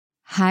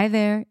Hi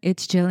there,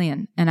 it's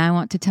Jillian, and I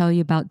want to tell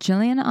you about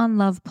Jillian on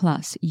Love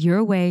Plus,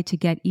 your way to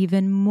get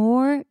even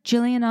more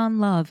Jillian on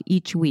Love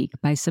each week.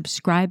 By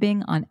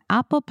subscribing on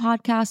Apple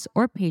Podcasts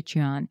or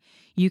Patreon,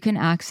 you can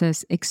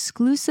access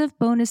exclusive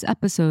bonus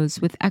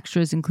episodes with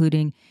extras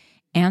including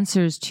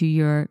answers to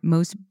your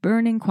most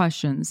burning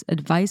questions,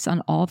 advice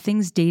on all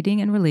things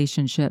dating and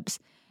relationships,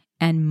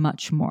 and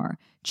much more.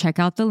 Check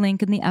out the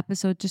link in the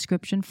episode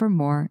description for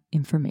more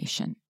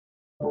information.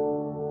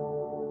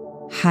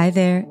 Hi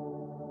there.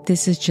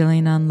 This is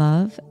Jillian on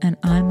Love, and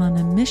I'm on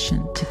a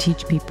mission to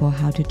teach people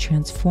how to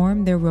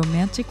transform their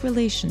romantic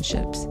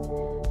relationships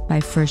by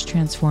first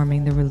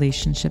transforming the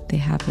relationship they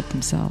have with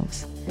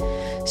themselves.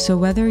 So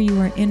whether you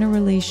are in a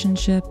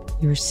relationship,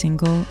 you're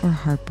single, or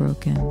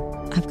heartbroken,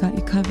 I've got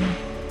you covered.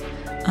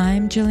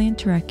 I'm Jillian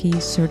Turecki,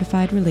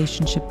 certified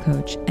relationship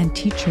coach and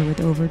teacher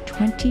with over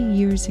 20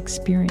 years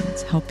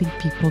experience helping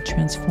people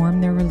transform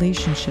their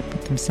relationship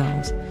with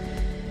themselves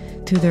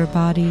through their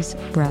bodies,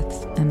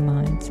 breaths, and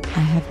minds. I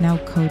have now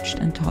coached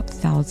and taught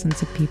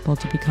thousands of people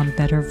to become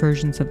better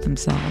versions of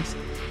themselves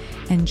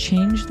and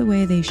change the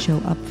way they show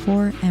up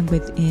for and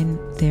within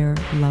their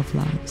love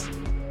lives.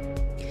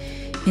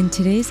 In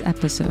today's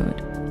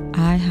episode,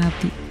 I have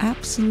the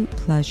absolute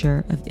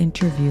pleasure of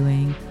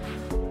interviewing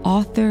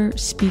author,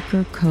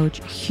 speaker,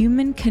 coach,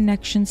 human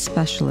connection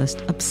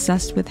specialist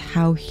obsessed with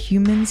how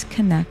humans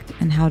connect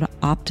and how to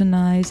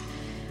optimize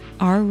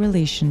our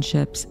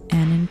relationships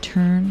and in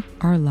turn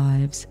our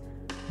lives,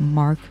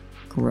 Mark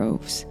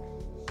Groves.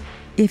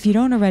 If you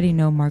don't already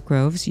know Mark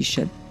Groves, you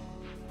should.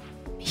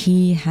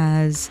 He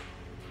has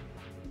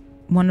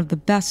one of the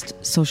best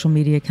social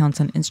media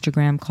accounts on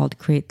Instagram called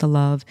Create the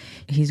Love.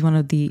 He's one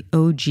of the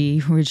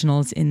OG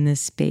originals in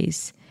this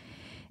space.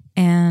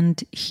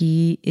 And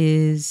he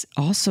is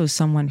also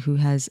someone who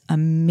has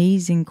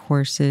amazing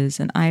courses,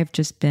 and I have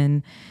just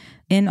been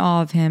in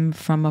awe of him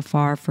from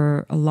afar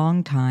for a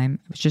long time.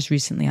 I was just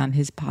recently on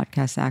his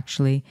podcast,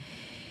 actually.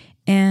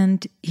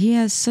 And he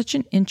has such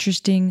an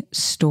interesting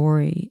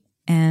story,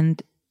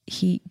 and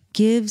he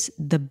gives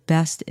the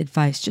best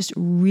advice, just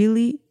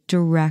really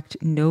direct,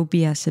 no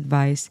BS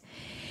advice.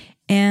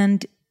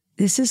 And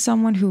this is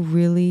someone who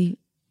really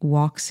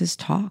walks his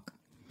talk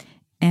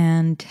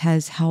and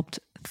has helped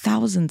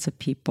thousands of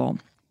people.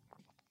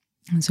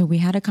 And so we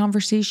had a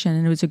conversation,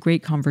 and it was a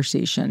great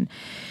conversation.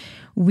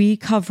 We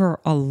cover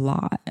a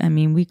lot. I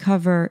mean, we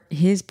cover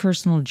his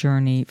personal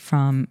journey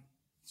from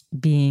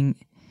being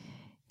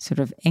sort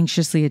of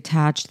anxiously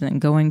attached, then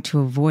going to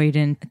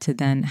avoidant, to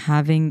then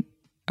having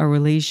a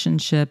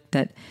relationship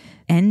that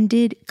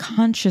ended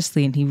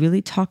consciously. And he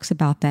really talks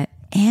about that.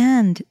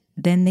 And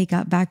then they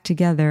got back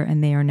together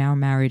and they are now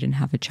married and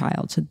have a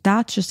child. So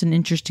that's just an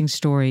interesting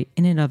story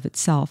in and of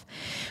itself.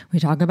 We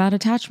talk about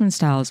attachment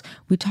styles.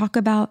 We talk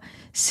about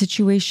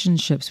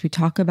situationships. We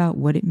talk about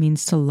what it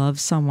means to love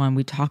someone.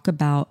 We talk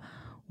about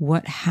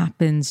what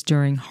happens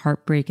during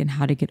heartbreak and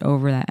how to get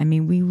over that. I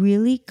mean, we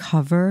really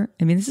cover,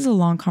 this is a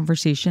long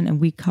conversation, and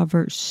we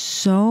cover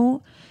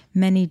so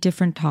many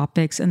different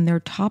topics, and they're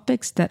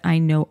topics that I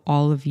know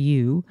all of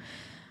you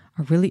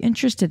are really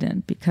interested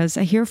in because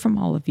I hear from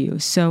all of you.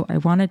 So I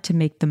wanted to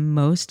make the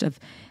most of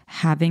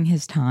having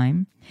his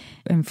time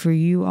and for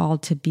you all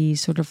to be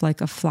sort of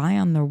like a fly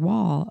on the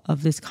wall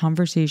of this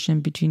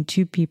conversation between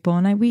two people.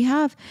 And we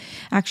have,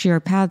 actually, our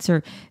paths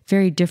are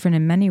very different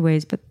in many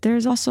ways, but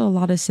there's also a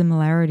lot of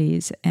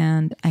similarities.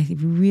 And I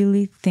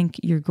really think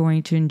you're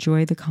going to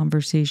enjoy the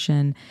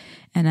conversation.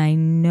 And I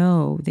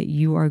know that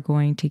you are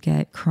going to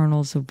get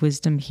kernels of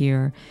wisdom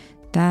here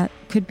that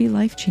could be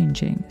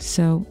life-changing.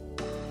 So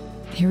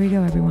here we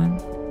go, everyone.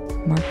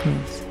 Mark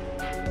Groves.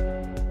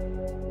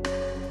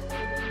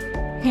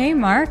 Hey,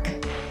 Mark.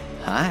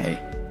 Hi.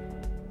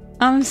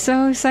 I'm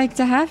so psyched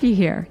to have you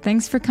here.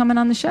 Thanks for coming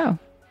on the show.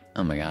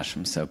 Oh my gosh,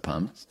 I'm so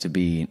pumped to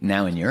be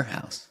now in your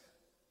house.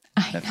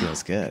 That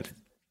feels good.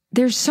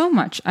 There's so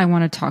much I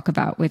want to talk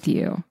about with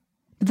you.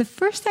 The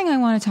first thing I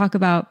want to talk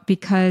about,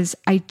 because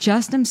I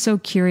just am so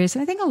curious,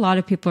 and I think a lot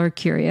of people are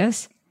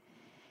curious,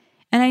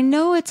 and I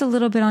know it's a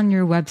little bit on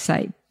your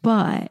website,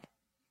 but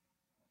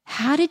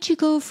how did you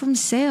go from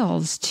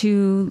sales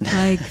to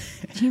like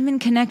human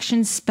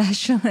connection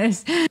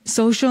specialist,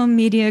 social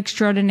media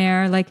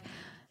extraordinaire? Like,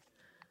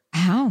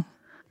 how?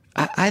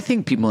 I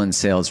think people in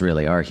sales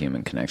really are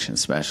human connection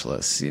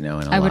specialists, in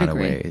a lot of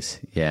ways.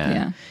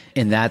 Yeah.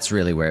 And that's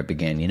really where it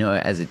began.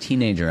 As a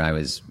teenager, I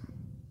was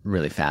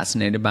really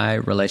fascinated by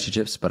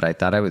relationships, but I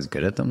thought I was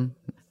good at them.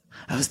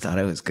 I always thought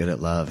I was good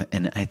at love.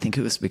 And I think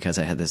it was because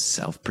I had this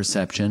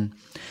self-perception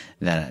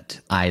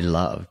that I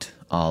loved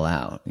all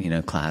out,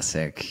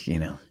 classic,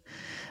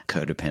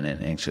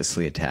 codependent,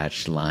 anxiously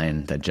attached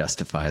line that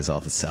justifies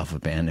all the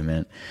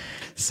self-abandonment.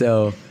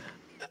 So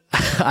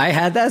I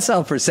had that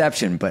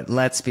self-perception, but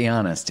let's be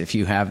honest, if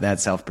you have that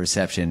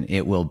self-perception,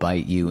 it will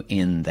bite you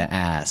in the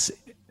ass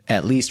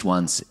at least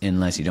once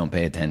unless you don't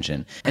pay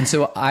attention. And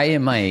so I,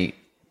 in my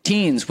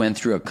teens, went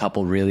through a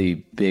couple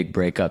really big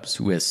breakups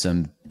with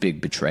some big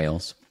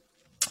betrayals.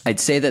 I'd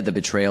say that the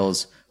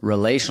betrayals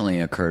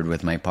relationally occurred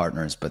with my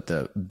partners, but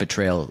the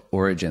betrayal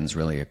origins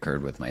really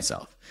occurred with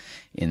myself,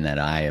 in that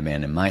I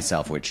abandoned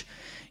myself, which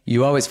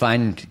you always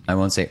find, I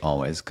won't say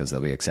always because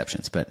there'll be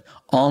exceptions, but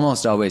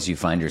almost always you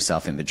find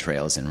yourself in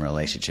betrayals in a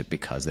relationship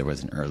because there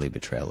was an early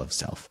betrayal of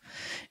self.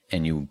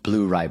 And you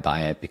blew right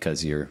by it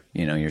because your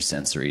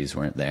sensories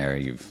weren't there.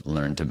 You've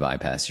learned to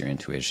bypass your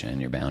intuition,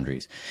 your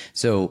boundaries.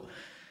 So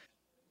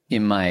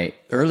in my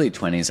early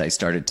 20s, I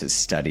started to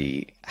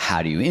study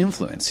how do you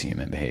influence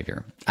human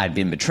behavior. I'd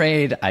been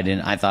betrayed.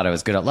 I thought I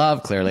was good at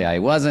love. Clearly I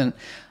wasn't.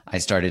 I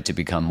started to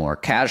become more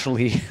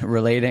casually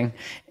relating.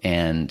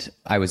 And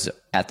I was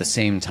at the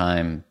same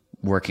time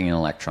working in an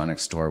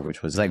electronics store,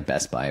 which was like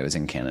Best Buy. It was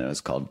in Canada. It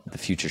was called The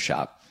Future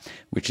Shop,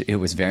 which it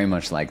was very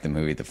much like the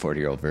movie The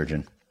 40-Year-Old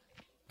Virgin.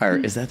 Or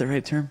is that the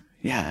right term?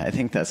 Yeah, I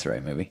think that's the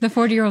right movie. The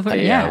 40-Year-Old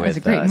Virgin. Yeah, it was a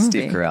great movie.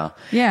 Steve Carell.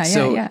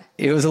 Yeah.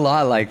 It was a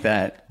lot like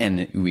that.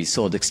 And we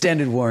sold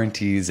extended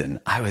warranties, and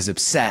I was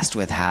obsessed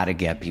with how to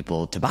get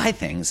people to buy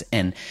things.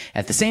 And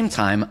at the same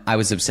time, I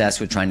was obsessed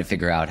with trying to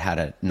figure out how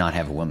to not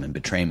have a woman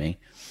betray me.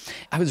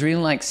 I was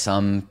reading like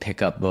some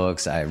pickup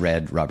books. I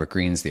read Robert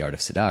Greene's The Art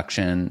of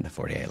Seduction, The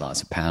 48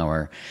 Laws of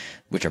Power,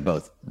 which are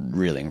both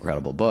really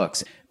incredible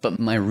books. But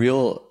my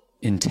real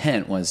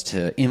intent was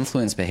to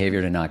influence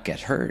behavior to not get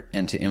hurt,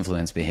 and to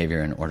influence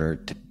behavior in order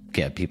to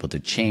get people to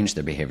change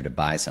their behavior to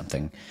buy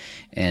something.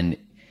 And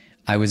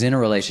I was in a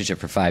relationship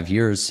for 5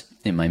 years.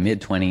 In my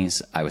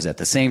mid-20s, I was at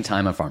the same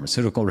time a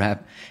pharmaceutical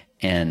rep,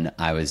 and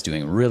I was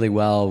doing really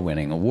well,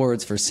 winning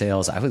awards for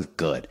sales. I was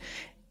good.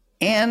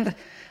 And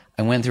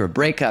I went through a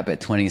breakup at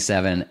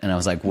 27, and I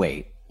was like,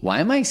 wait, why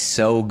am I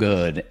so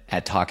good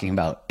at talking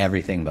about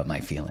everything but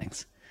my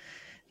feelings?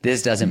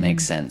 This doesn't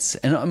make sense.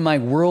 And my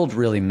world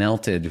really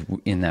melted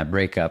in that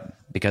breakup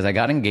because I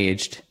got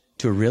engaged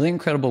to a really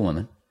incredible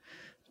woman,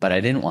 but I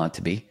didn't want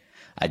to be.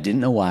 I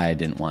didn't know why I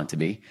didn't want to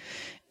be.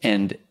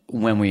 And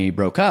when we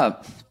broke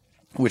up,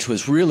 which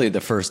was really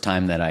the first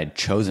time that I'd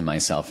chosen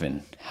myself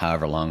in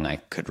however long I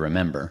could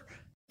remember,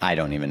 I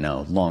don't even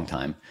know, long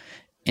time.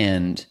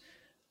 And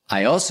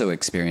I also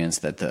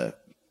experienced that the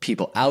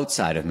people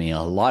outside of me,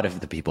 a lot of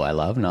the people I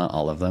love, not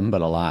all of them,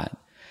 but a lot,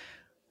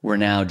 were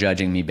now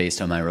judging me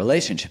based on my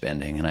relationship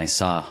ending. And I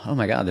saw, oh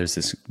my God, there's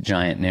this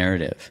giant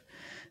narrative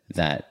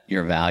that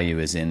your value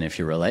is in if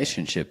your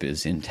relationship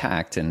is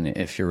intact. And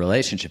if your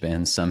relationship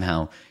ends,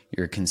 somehow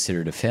you're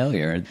considered a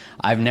failure.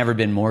 I've never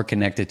been more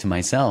connected to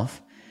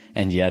myself,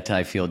 and yet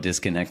I feel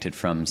disconnected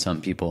from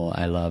some people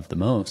I love the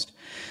most.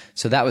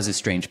 So that was a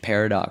strange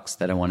paradox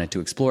that I wanted to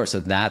explore.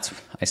 So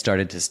I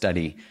started to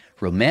study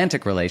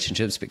romantic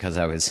relationships because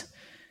I was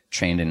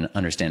trained in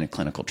understanding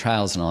clinical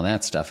trials and all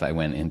that stuff. I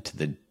went into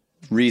the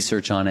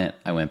research on it.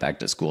 I went back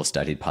to school,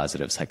 studied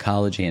positive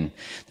psychology, and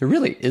there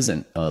really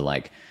isn't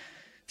a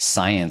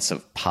science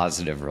of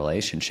positive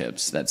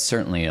relationships. That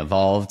certainly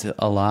evolved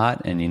a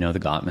lot. And, the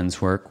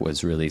Gottman's work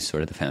was really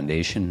sort of the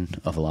foundation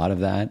of a lot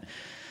of that.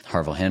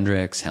 Harville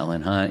Hendrix,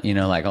 Helen Hunt,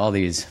 all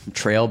these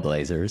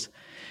trailblazers.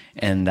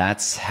 And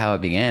that's how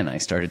it began. I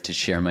started to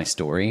share my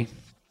story,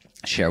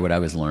 share what I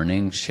was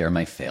learning, share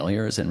my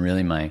failures, and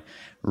really my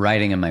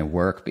writing and my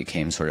work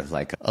became sort of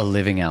like a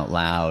living out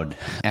loud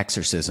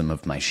exorcism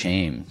of my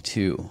shame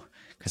too,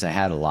 because I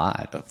had a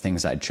lot of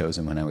things I'd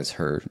chosen when I was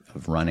hurt,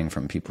 of running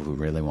from people who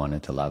really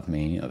wanted to love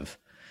me,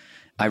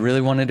 I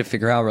really wanted to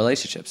figure out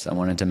relationships. I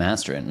wanted to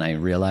master it. And I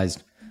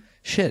realized,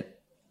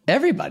 shit,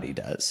 everybody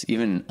does,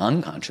 even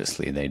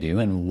unconsciously they do.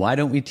 And why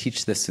don't we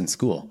teach this in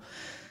school?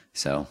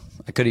 So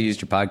I could have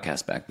used your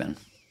podcast back then.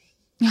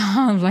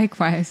 Oh,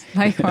 likewise.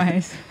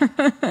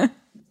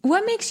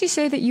 What makes you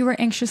say that you were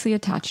anxiously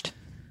attached?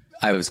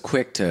 I was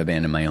quick to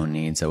abandon my own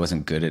needs. I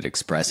wasn't good at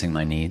expressing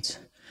my needs.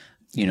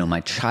 My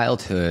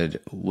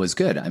childhood was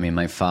good. I mean,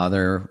 my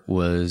father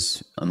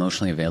was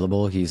emotionally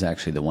available. He's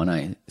actually the one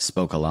I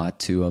spoke a lot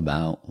to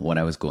about what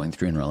I was going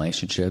through in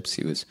relationships.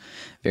 He was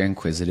very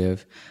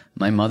inquisitive.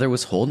 My mother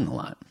was holding a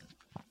lot.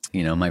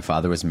 My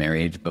father was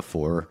married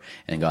before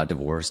and got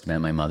divorced. Met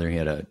my mother. He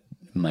had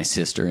my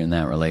sister in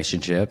that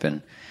relationship,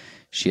 and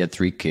she had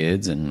 3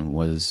 kids and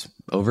was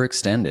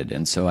overextended.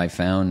 And so I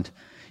found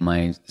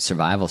my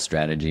survival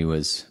strategy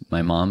was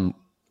my mom,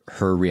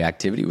 her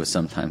reactivity was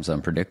sometimes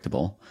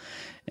unpredictable,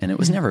 and it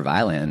was never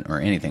violent or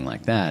anything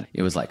like that.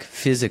 It was like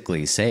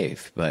physically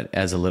safe. But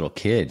as a little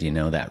kid,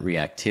 that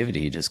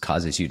reactivity just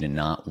causes you to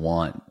not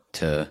want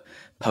to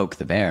poke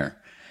the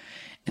bear.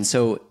 And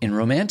so in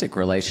romantic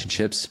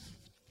relationships,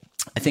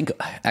 I think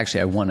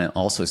actually I want to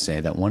also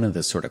say that one of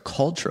the sort of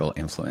cultural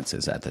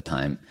influences at the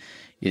time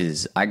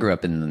is I grew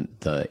up in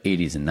the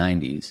 80s and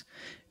 90s.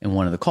 And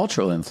one of the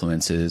cultural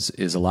influences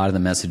is a lot of the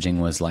messaging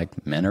was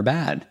like, men are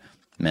bad,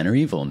 men are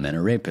evil, men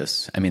are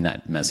rapists. I mean,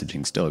 that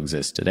messaging still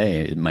exists today.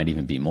 It might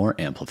even be more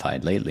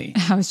amplified lately.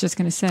 I was just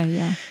going to say,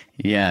 yeah.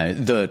 Yeah,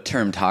 the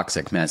term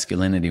toxic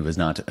masculinity was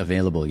not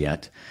available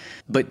yet.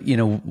 But,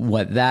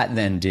 what that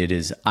then did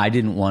is I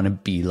didn't want to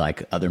be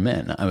like other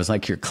men. I was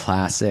like your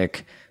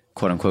classic,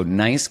 quote unquote,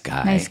 nice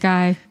guy. Nice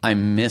guy. I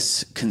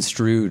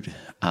misconstrued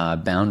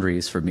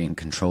boundaries for being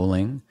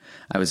controlling.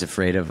 I was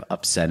afraid of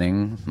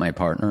upsetting my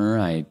partner.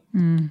 I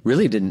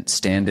really didn't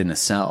stand in a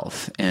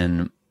self.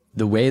 And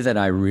the way that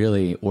I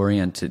really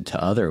oriented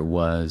to other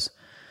was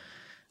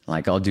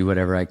like, I'll do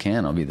whatever I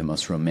can. I'll be the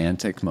most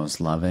romantic,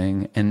 most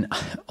loving. And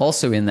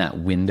also in that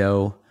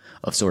window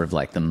of sort of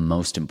like the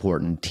most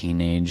important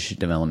teenage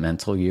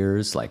developmental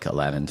years, like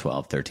 11,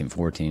 12, 13,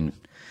 14,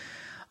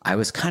 I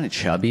was kind of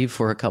chubby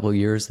for a couple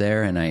years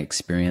there. And I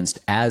experienced,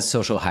 as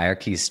social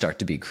hierarchies start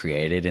to be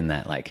created in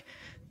that like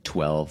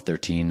 12,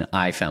 13,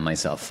 I found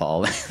myself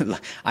falling.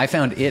 I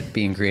found it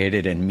being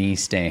created and me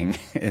staying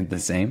the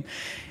same.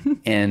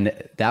 And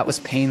that was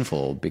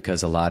painful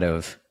because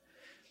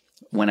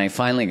when I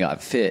finally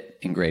got fit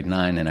in grade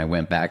 9 and I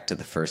went back to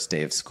the first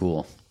day of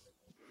school,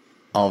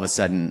 all of a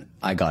sudden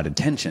I got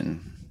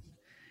attention.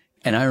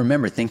 And I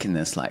remember thinking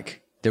this,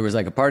 like, there was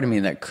like a part of me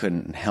that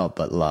couldn't help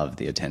but love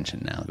the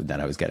attention now that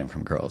I was getting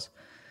from girls.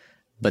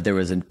 But there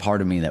was a part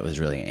of me that was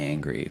really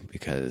angry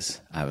because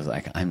I was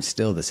like, I'm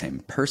still the same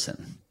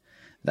person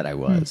that I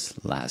was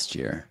last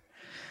year.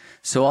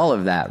 So all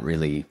of that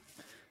really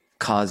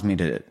caused me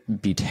to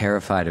be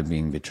terrified of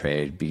being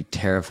betrayed, be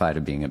terrified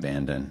of being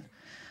abandoned,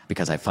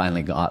 because I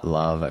finally got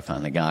love. I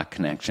finally got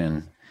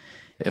connection.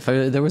 If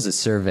there was a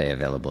survey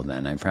available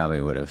then, I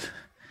probably would have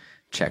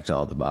checked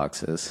all the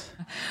boxes.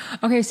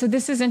 Okay, so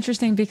this is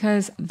interesting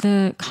because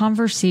the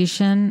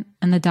conversation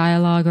and the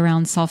dialogue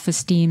around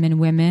self-esteem in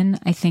women,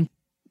 I think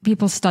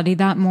people study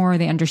that more,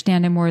 they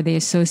understand it more, they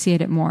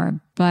associate it more.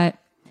 But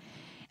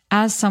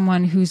as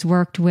someone who's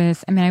worked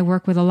with, I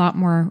work with a lot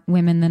more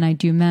women than I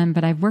do men,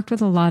 but I've worked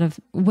with a lot of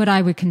what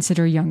I would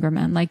consider younger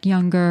men, like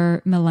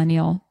younger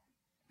millennial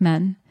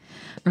men,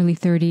 early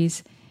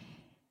 30s.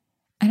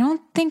 I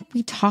don't think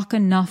we talk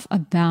enough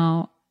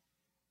about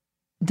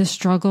the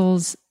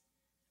struggles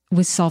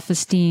with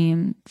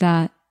self-esteem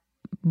that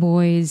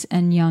boys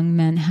and young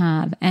men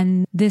have.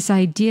 And this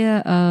idea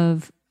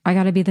of, I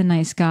got to be the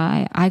nice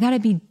guy. I got to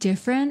be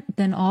different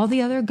than all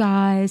the other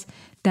guys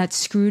that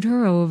screwed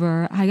her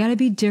over. I got to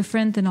be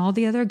different than all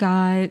the other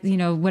guys,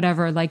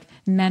 whatever, like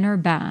men are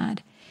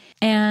bad.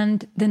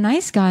 And the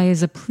nice guy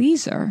is a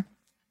pleaser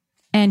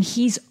and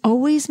he's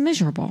always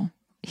miserable.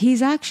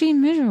 He's actually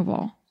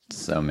miserable.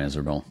 So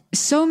miserable.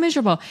 So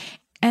miserable.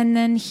 And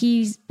then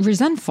he's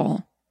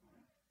resentful.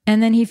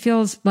 And then he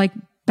feels like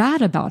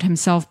bad about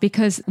himself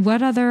because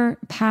what other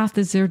path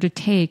is there to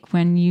take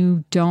when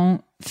you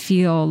don't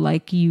feel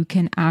like you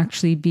can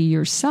actually be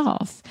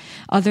yourself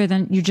other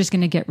than you're just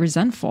going to get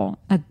resentful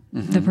at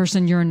the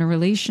person you're in a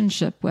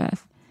relationship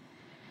with?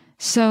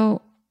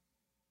 So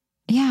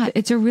yeah,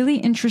 it's a really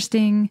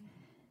interesting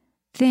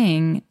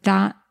thing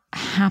that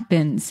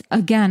happens.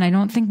 Again, I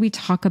don't think we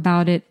talk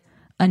about it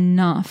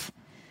enough.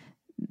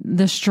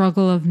 The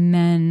struggle of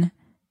men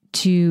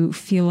to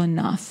feel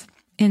enough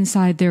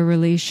inside their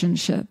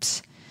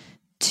relationships,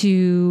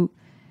 to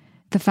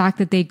the fact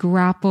that they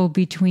grapple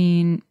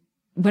between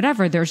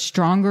whatever, their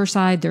stronger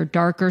side, their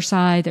darker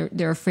side,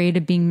 they're afraid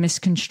of being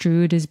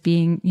misconstrued as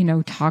being,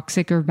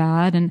 toxic or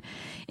bad. And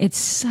it's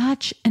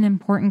such an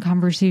important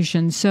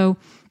conversation. So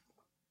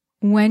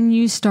when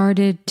you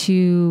started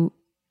to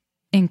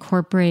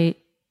incorporate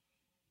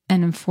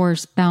and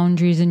enforce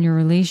boundaries in your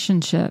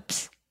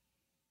relationships,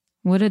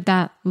 what did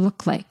that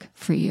look like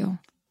for you?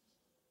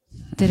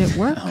 Did it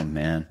work? Oh,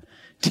 man.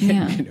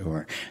 Did it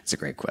work? It's a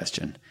great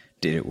question.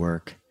 Did it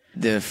work?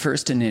 The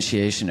first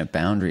initiation of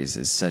boundaries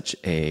is such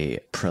a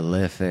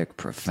prolific,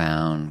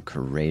 profound,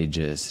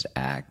 courageous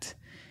act.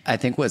 I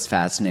think what's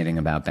fascinating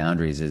about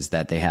boundaries is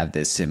that they have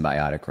this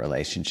symbiotic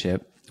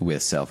relationship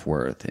with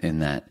self-worth, in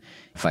that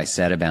if I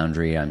set a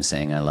boundary, I'm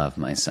saying I love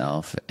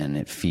myself, and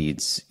it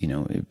feeds,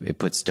 it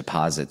puts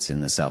deposits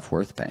in the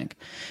self-worth bank.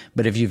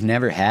 But if you've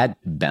never had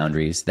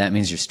boundaries, that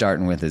means you're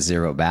starting with a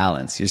zero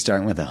balance. You're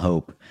starting with a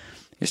hope.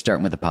 You're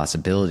starting with a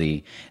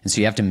possibility. And so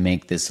you have to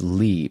make this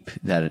leap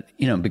that,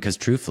 because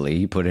truthfully,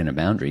 you put in a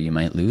boundary, you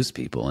might lose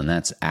people. And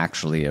that's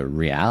actually a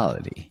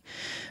reality.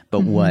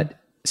 But what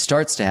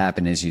starts to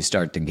happen is you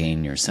start to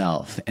gain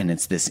yourself. And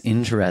it's this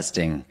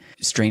interesting,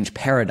 strange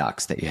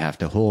paradox that you have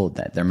to hold,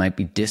 that there might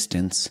be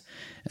distance,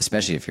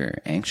 especially if you're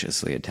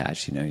anxiously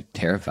attached,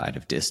 terrified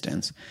of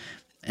distance.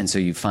 And so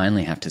you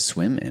finally have to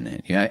swim in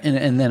it.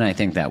 And then I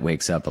think that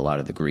wakes up a lot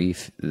of the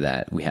grief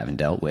that we haven't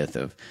dealt with,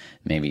 of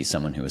maybe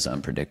someone who was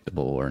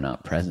unpredictable or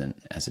not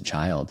present as a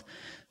child.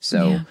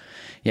 So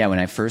when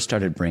I first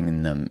started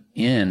bringing them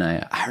in,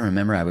 I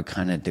remember I would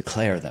kind of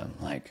declare them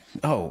like,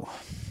 oh,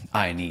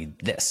 I need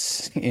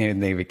this.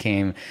 And they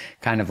became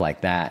kind of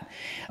like that.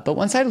 But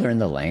once I learned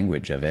the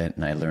language of it,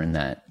 and I learned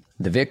that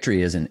the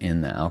victory isn't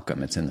in the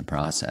outcome, it's in the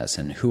process.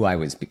 And who I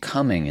was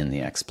becoming in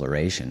the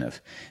exploration of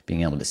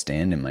being able to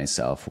stand in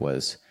myself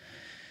was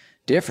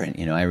different.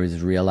 I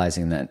was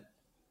realizing that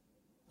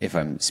if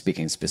I'm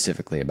speaking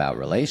specifically about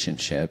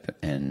relationship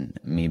and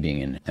me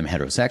being I'm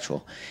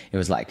heterosexual, it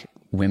was like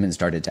women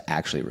started to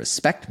actually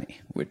respect me,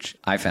 which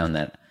I found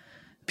that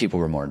people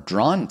were more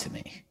drawn to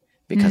me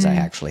because I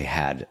actually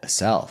had a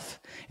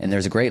self. And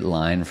there's a great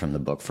line from the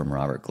book from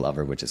Robert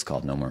Glover, which is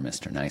called No More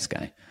Mr. Nice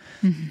Guy.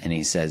 And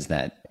he says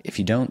that if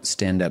you don't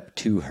stand up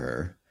to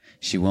her,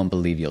 she won't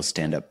believe you'll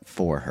stand up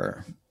for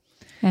her.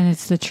 And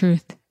it's the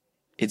truth.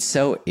 It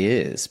so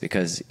is,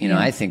 because, you know,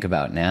 I think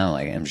about now,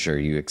 like I'm sure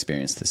you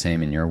experience the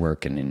same in your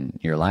work and in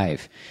your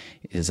life,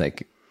 is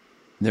like,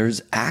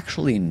 there's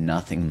actually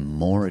nothing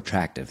more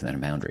attractive than a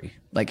boundary.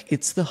 Like,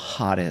 it's the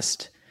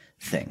hottest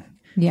thing.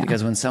 Yeah.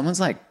 Because when someone's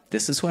like,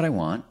 this is what I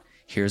want,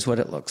 here's what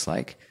it looks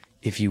like.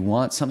 If you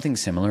want something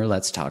similar,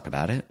 let's talk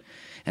about it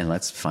and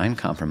let's find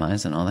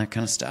compromise and all that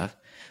kind of stuff.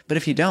 But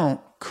if you don't,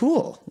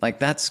 cool. Like,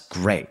 that's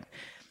great.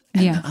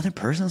 And the other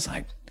person's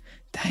like,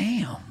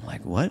 damn,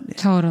 like what?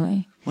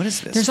 Totally. What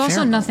is this? There's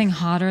also nothing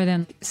hotter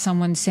than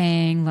someone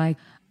saying,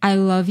 I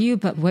love you,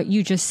 but what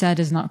you just said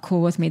is not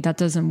cool with me. That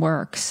doesn't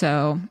work.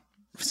 So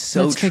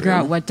let's figure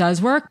out what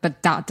does work,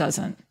 but that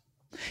doesn't.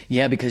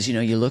 Yeah, because, you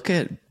know, you look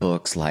at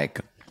books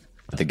like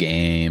The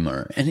Game,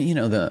 and you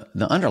know,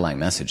 the underlying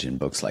message in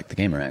books like The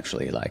Game are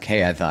actually like,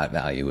 hey, I thought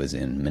value was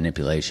in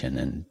manipulation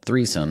and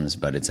threesomes,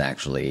 but it's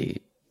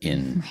actually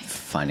in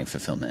finding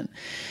fulfillment.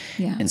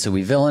 Yeah. And so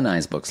we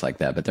villainize books like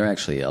that, but they're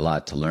actually a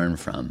lot to learn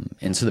from.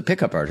 And so the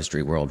pickup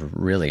artistry world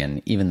really,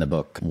 and even the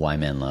book Why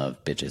Men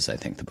Love Bitches, I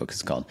think the book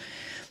is called,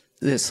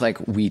 it's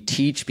like we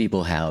teach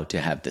people how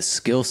to have the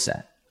skill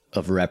set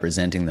of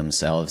representing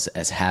themselves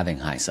as having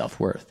high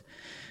self-worth.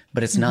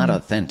 But it's not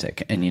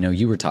authentic. And, you know,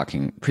 you were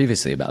talking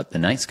previously about the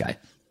nice guy.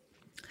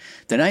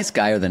 The nice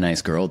guy or the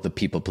nice girl, the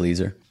people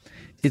pleaser,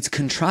 it's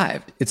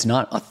contrived. It's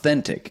not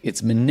authentic.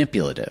 It's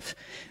manipulative.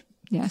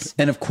 Yes.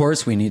 And of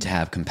course, we need to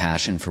have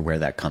compassion for where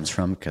that comes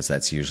from, because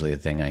that's usually a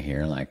thing I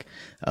hear, like,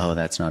 oh,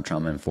 that's not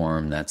trauma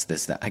informed. That's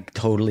this, that. I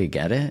totally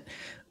get it.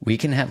 We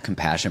can have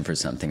compassion for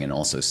something and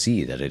also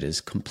see that it is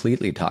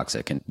completely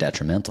toxic and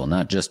detrimental,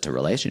 not just to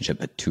relationship,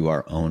 but to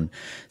our own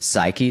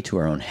psyche, to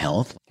our own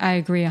health. I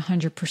agree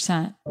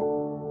 100%.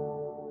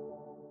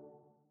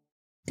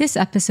 This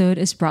episode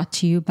is brought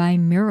to you by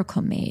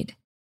Miracle Made.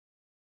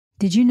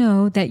 Did you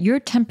know that your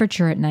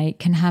temperature at night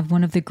can have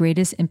one of the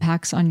greatest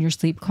impacts on your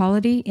sleep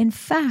quality? In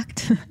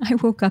fact, I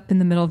woke up in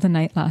the middle of the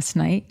night last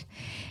night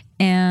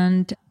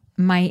and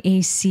my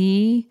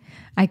AC,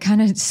 I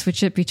kind of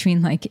switch it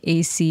between like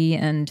AC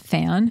and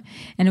fan,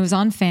 and it was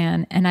on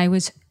fan and I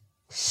was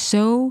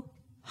so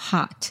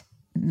hot.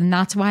 And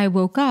that's why I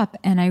woke up,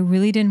 and I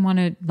really didn't want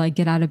to like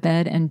get out of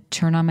bed and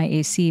turn on my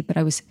AC, but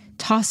I was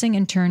tossing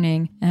and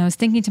turning and I was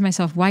thinking to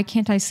myself, why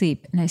can't I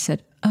sleep? And I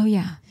said, oh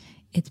yeah,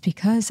 it's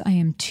because I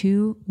am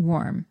too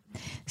warm.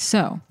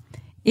 So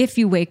if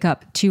you wake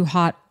up too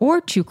hot or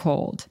too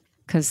cold,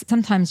 because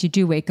sometimes you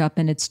do wake up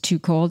and it's too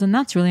cold and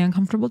that's really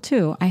uncomfortable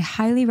too, I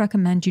highly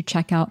recommend you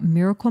check out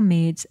Miracle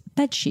Made's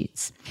bed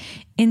sheets.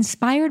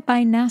 Inspired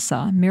by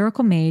NASA,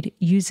 Miracle Made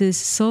uses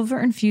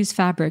silver-infused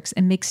fabrics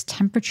and makes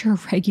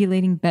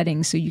temperature-regulating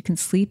bedding so you can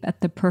sleep at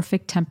the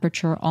perfect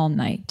temperature all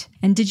night.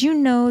 And did you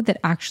know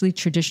that actually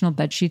traditional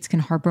bed sheets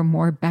can harbor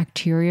more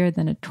bacteria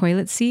than a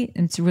toilet seat?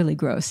 And it's really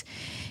gross.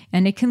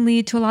 And it can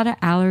lead to a lot of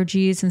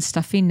allergies and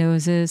stuffy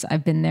noses.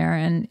 I've been there.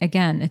 And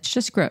again, it's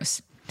just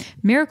gross.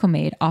 Miracle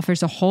Made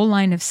offers a whole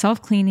line of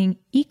self-cleaning,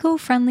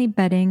 eco-friendly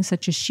bedding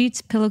such as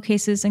sheets,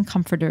 pillowcases, and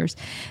comforters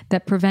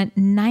that prevent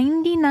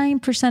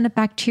 99% of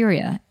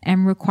bacteria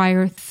and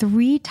require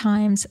 3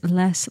 times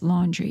less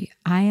laundry.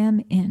 I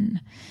am in.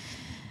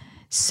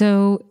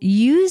 So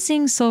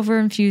using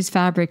silver-infused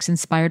fabrics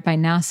inspired by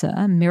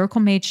NASA,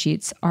 Miracle Made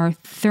sheets are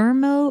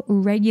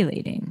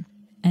thermoregulating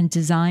and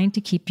designed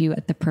to keep you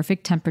at the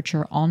perfect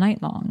temperature all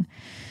night long,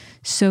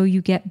 so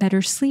you get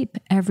better sleep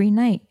every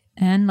night.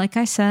 And like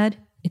I said,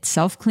 it's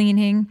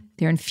self-cleaning.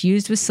 They're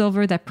infused with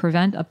silver that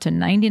prevent up to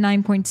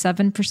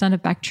 99.7%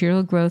 of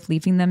bacterial growth,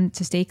 leaving them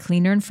to stay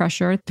cleaner and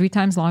fresher 3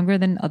 times longer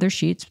than other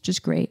sheets, which is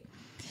great.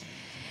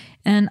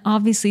 And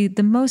obviously,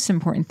 the most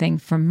important thing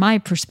from my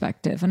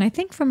perspective, and I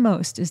think for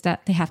most, is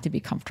that they have to be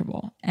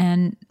comfortable.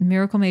 And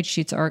Miracle Made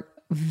sheets are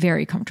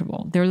very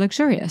comfortable. They're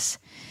luxurious.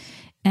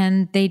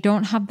 And they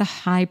don't have the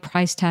high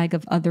price tag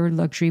of other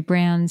luxury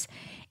brands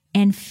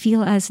and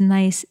feel as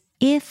nice,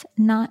 if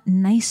not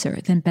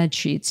nicer, than bed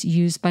sheets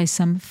used by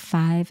some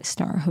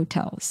 5-star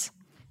hotels.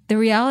 The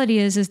reality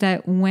is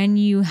that when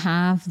you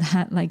have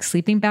that like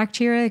sleeping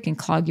bacteria, it can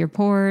clog your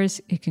pores,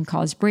 it can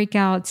cause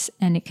breakouts,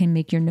 and it can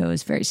make your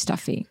nose very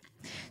stuffy.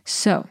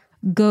 So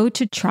go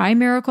to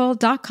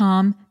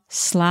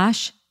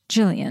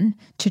trymiracle.com/Jillian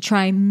to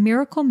try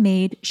Miracle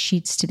Made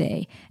sheets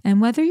today.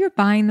 And whether you're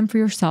buying them for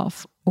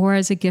yourself or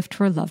as a gift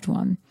for a loved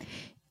one,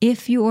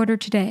 if you order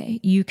today,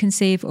 you can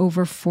save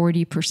over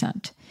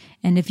 40%.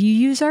 And if you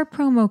use our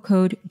promo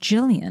code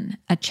Jillian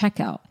at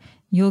checkout,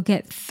 you'll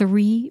get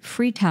 3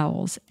 free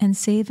towels and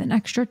save an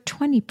extra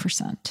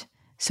 20%.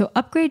 So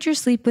upgrade your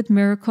sleep with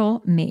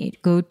Miracle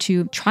Made. Go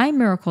to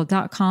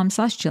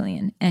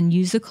trymiracle.com/Jillian and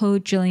use the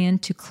code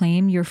Jillian to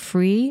claim your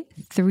free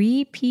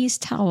 3-piece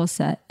towel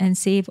set and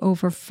save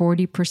over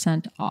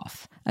 40%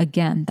 off.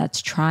 Again,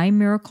 that's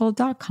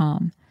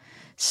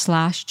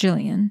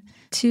trymiracle.com/Jillian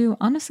to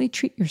honestly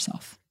treat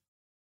yourself.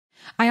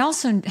 I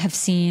also have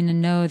seen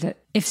and know that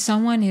if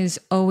someone is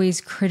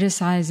always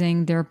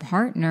criticizing their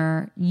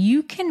partner,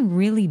 you can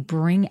really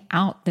bring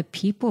out the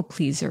people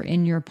pleaser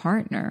in your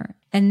partner.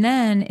 And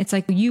then it's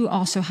like you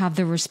also have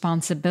the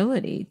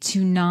responsibility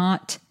to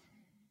not,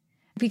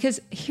 because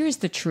here's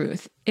the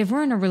truth. If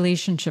we're in a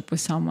relationship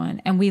with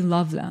someone and we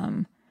love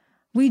them,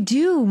 we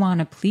do want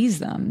to please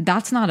them.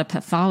 That's not a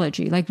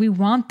pathology. Like we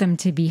want them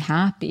to be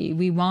happy.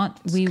 We want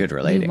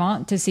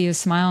to see a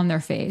smile on their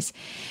face.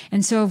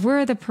 And so if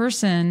we're the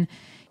person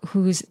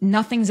who's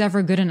nothing's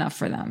ever good enough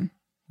for them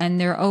and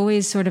they're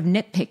always sort of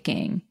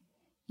nitpicking,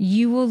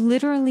 you will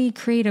literally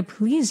create a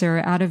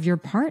pleaser out of your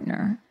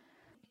partner.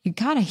 You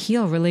got to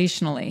heal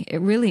relationally. It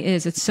really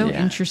is. It's so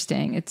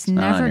interesting. It's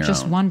never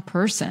just one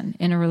person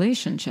in a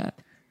relationship.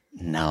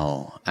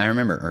 No, I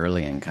remember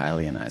early in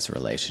Kylie and I's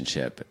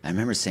relationship, I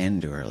remember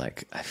saying to her,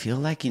 like, I feel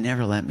like you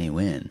never let me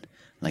win.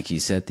 Like you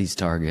set these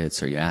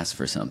targets or you ask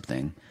for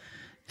something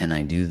and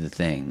I do the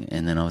thing.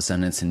 And then all of a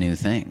sudden it's a new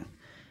thing.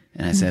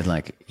 And I said,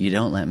 like, you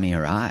don't let me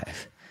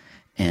arrive.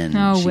 And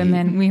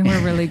women, we were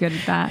really good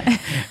at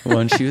that. Well,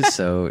 and she's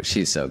so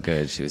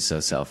good. She was so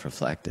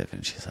self-reflective.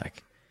 And she's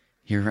like,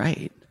 you're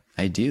right.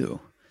 I do.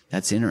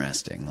 That's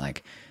interesting.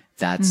 Like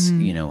that's,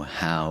 you know,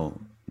 how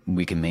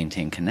we can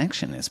maintain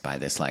connection is by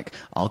this. Like,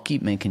 I'll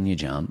keep making you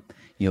jump.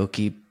 You'll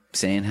keep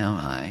saying how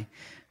high.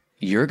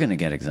 You're going to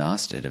get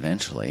exhausted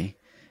eventually.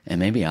 And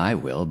maybe I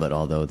will, but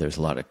although there's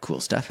a lot of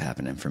cool stuff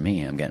happening for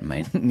me, I'm getting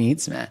my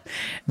needs met,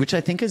 which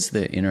I think is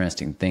the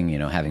interesting thing, you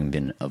know, having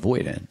been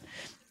avoidant,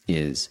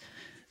 is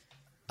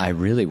I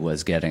really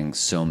was getting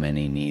so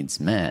many needs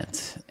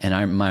met.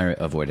 And my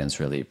avoidance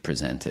really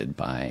presented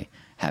by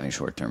having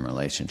short-term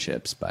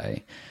relationships,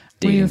 by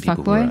dating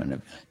people who are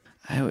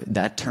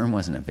that term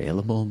wasn't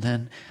available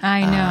then.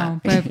 I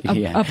know, but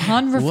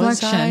upon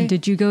reflection,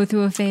 did you go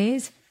through a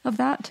phase of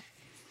that?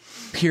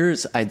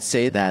 I'd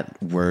say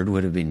that word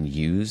would have been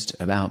used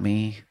about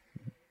me.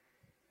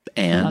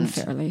 And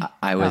unfairly.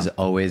 I was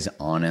always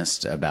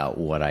honest about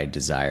what I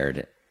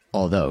desired.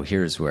 Although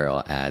here's where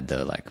I'll add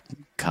the like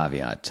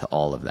caveat to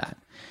all of that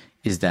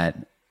is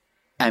that,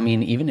 I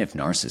mean, even if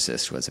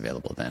narcissist was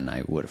available then,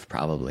 I would have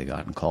probably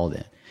gotten called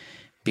in.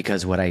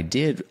 Because what I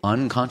did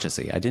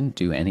unconsciously, I didn't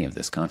do any of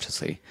this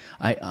consciously.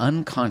 I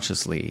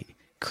unconsciously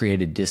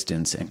created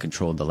distance and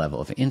controlled the level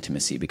of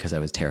intimacy because I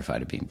was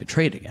terrified of being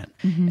betrayed again.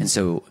 And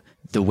so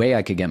the way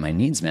I could get my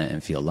needs met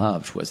and feel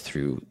loved was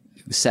through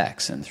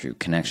sex and through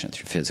connection,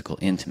 through physical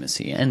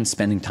intimacy and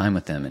spending time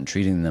with them and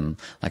treating them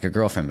like a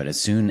girlfriend. But as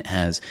soon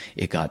as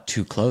it got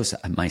too close,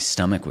 my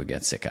stomach would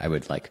get sick. I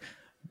would like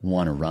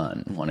want to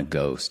run, want to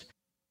ghost.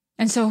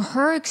 And so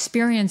her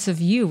experience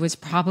of you was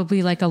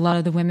probably like a lot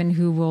of the women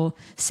who will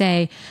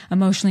say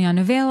emotionally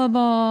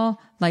unavailable,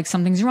 like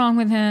something's wrong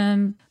with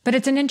him. But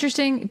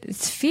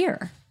it's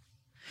fear.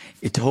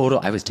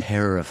 I was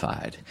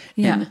terrified.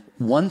 Yeah. And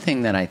one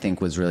thing that I think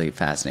was really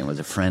fascinating was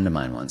a friend of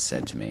mine once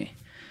said to me,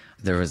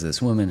 there was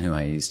this woman who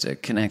I used to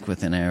connect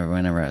with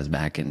whenever I was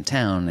back in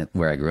town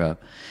where I grew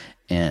up.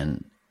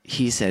 And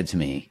he said to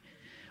me,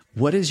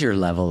 what is your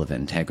level of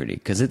integrity?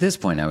 Because at this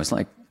point I was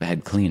like, I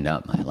had cleaned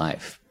up my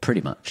life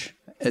pretty much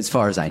as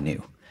far as I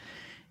knew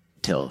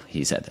till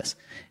he said this.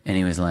 And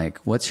he was like,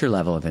 what's your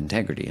level of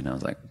integrity? And I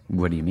was like,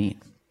 what do you mean?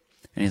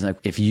 And he's like,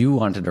 if you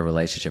wanted a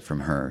relationship from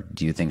her,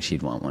 do you think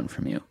she'd want one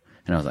from you?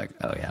 And I was like,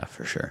 oh yeah,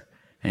 for sure.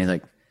 And he's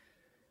like,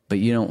 but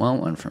you don't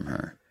want one from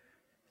her.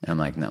 And I'm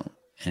like, no.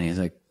 And he's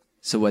like,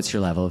 so what's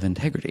your level of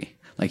integrity?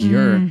 Like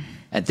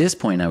at this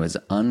point I was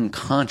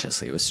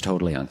unconsciously, it was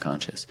totally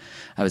unconscious.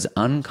 I was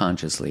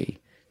unconsciously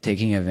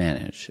taking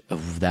advantage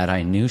of that.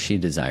 I knew she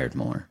desired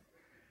more.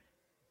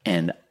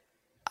 And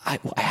I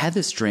had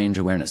this strange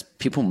awareness.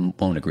 People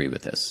won't agree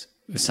with this,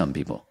 some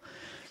people,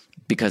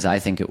 because I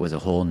think it was a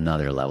whole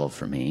nother level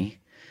for me,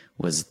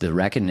 was the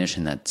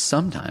recognition that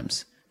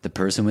sometimes the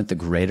person with the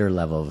greater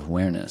level of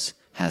awareness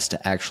has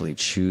to actually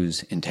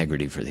choose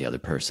integrity for the other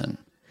person.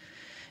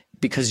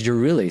 Because you're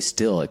really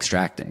still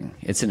extracting.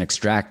 It's an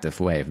extractive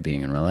way of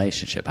being in a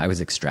relationship. I was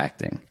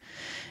extracting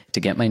to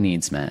get my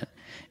needs met.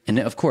 And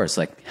of course,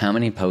 like how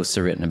many posts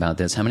are written about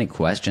this? How many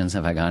questions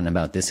have I gotten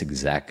about this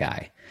exact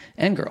guy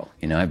and girl?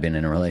 You know, I've been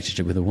in a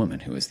relationship with a woman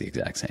who is the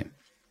exact same.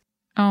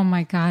 Oh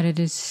my God, it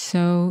is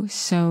so,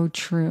 so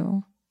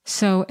true.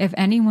 So if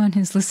anyone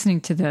is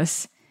listening to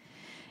this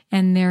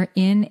and they're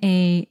in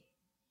a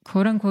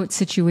quote unquote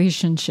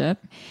situationship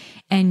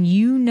and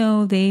you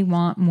know they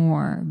want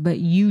more, but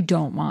you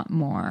don't want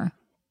more,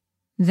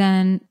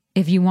 then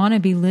if you want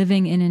to be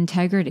living in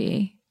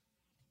integrity,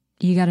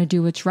 you got to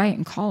do what's right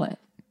and call it.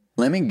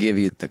 Let me give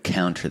you the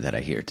counter that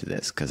I hear to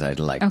this, because I'd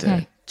like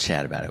to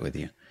chat about it with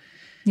you.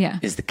 Yeah.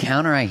 Is the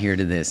counter I hear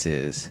to this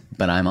is,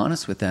 but I'm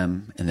honest with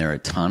them and they're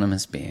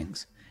autonomous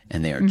beings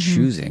and they are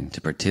choosing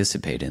to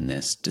participate in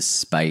this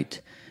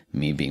despite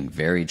me being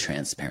very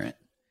transparent.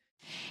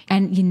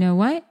 And you know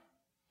what?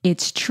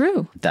 It's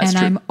true. That's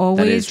true. I'm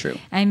always, that is true.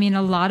 I mean,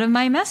 a lot of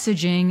my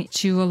messaging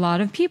to a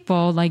lot of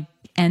people, like,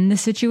 end the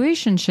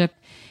situationship.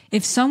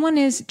 If someone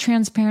is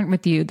transparent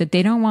with you that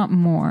they don't want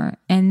more,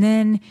 and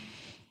then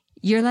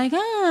you're like,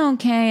 oh,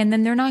 okay. And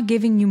then they're not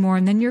giving you more.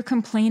 And then you're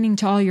complaining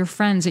to all your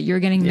friends that you're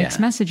getting mixed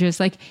messages.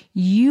 Like,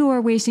 you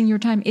are wasting your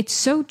time. It's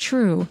so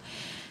true.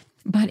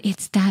 But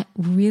it's that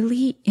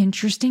really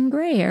interesting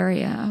gray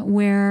area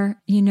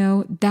where,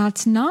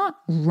 that's not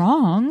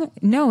wrong.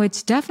 No,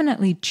 it's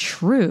definitely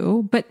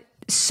true. But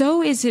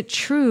so is it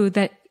true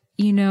that,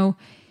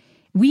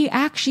 we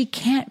actually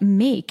can't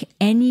make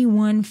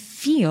anyone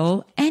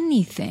feel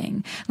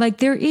anything. Like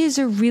there is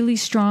a really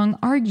strong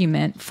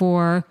argument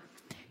for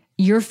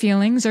your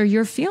feelings are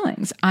your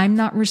feelings. I'm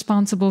not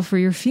responsible for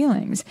your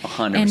feelings.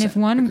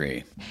 100%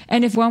 agree.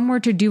 And if one were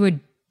to do a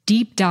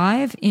deep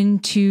dive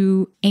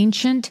into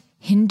ancient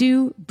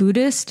Hindu,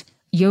 Buddhist,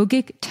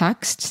 yogic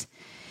texts,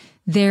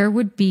 there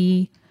would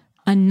be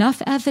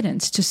enough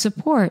evidence to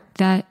support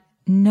that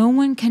no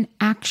one can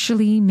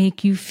actually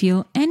make you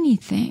feel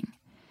anything.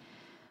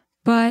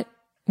 But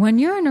when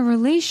you're in a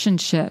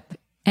relationship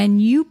and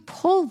you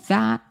pull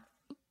that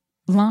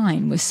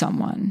line with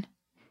someone,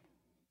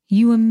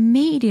 you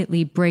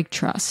immediately break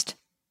trust.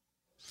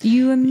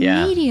 You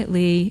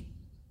immediately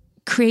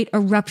create a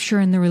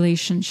rupture in the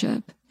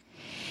relationship.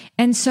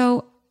 And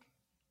so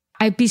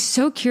I'd be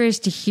so curious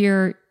to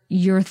hear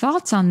your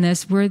thoughts on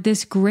this, where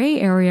this gray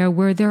area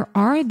where there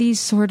are these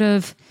sort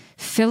of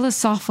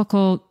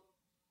philosophical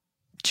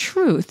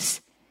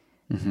truths,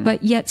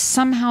 but yet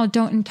somehow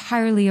don't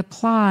entirely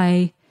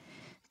apply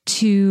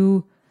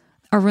to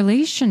a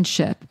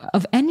relationship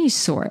of any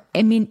sort.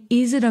 I mean,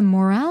 is it a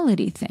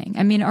morality thing?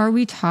 I mean, are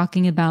we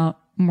talking about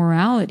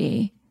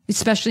morality,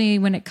 especially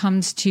when it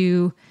comes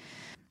to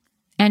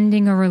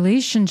ending a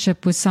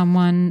relationship with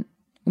someone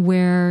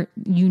where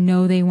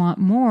they want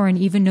more, and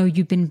even though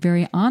you've been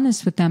very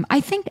honest with them?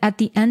 I think at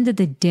the end of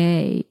the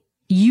day,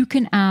 you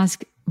can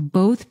ask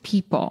both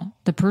people,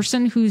 the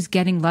person who's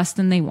getting less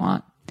than they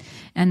want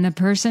and the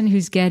person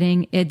who's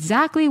getting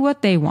exactly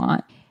what they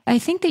want. I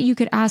think that you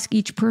could ask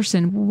each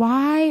person,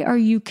 why are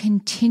you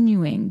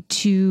continuing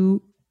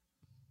to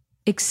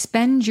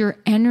expend your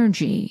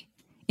energy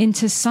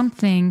into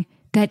something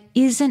that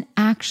isn't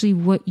actually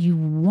what you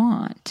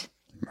want?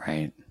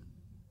 Right.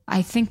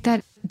 I think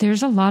that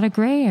there's a lot of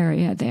gray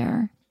area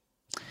there.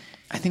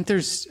 I think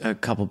there's a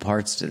couple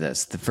parts to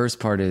this. The first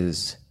part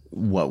is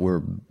what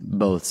we're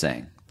both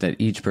saying, that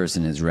each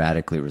person is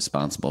radically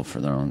responsible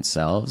for their own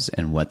selves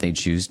and what they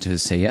choose to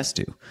say yes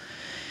to.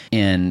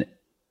 And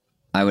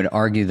I would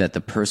argue that the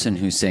person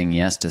who's saying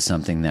yes to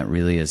something that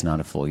really is not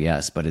a full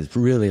yes, but is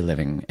really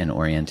living and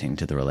orienting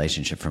to the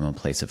relationship from a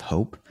place of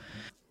hope,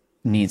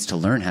 needs to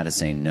learn how to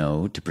say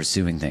no to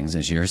pursuing things,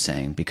 as you're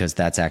saying, because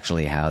that's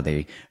actually how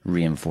they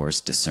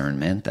reinforce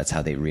discernment. That's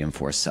how they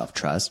reinforce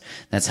self-trust.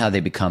 That's how they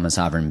become a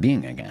sovereign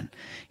being again.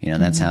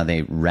 That's how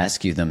they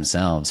rescue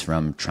themselves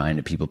from trying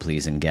to people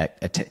please and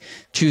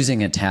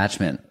choosing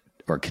attachment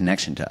or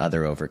connection to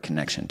other over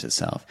connection to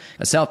self.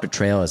 A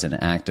self-betrayal is an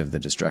act of the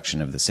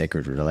destruction of the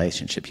sacred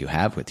relationship you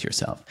have with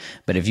yourself.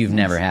 But if you've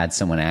never had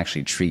someone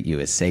actually treat you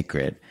as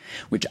sacred,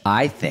 which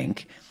I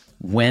think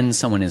when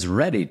someone is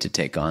ready to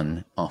take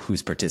on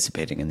who's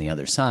participating in the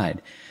other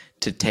side,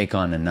 to take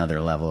on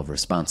another level of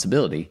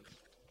responsibility.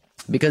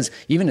 Because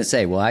even to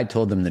say, well, I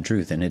told them the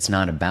truth and it's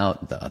not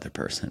about the other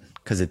person.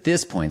 Because at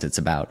this point, it's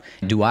about,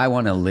 do I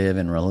want to live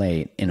and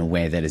relate in a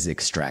way that is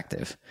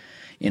extractive,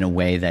 in a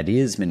way that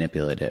is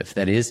manipulative,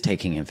 that is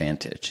taking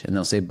advantage? And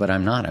they'll say, but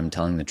I'm not, I'm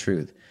telling the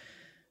truth.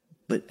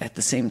 But at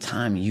the same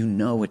time,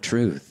 a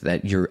truth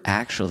that you're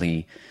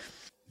actually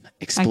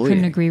exploiting. I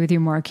couldn't agree with you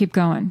more. Keep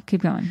going.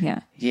 Yeah.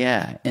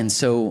 Yeah. And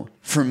so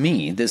for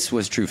me, this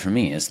was true for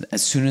me. As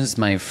soon as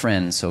my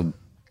friend so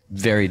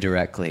very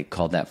directly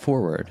called that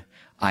forward,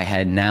 I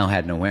had now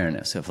had an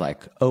awareness of like,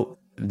 oh,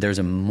 there's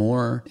a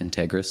more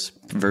integrous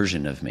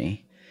version of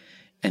me.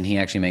 And he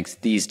actually makes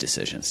these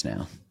decisions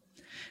now.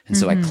 And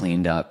so I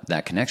cleaned up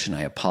that connection.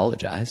 I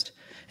apologized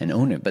and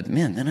owned it. But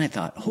man, then I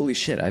thought, holy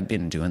shit, I've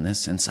been doing this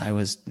since I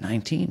was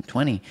 19,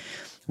 20,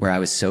 where I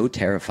was so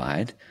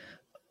terrified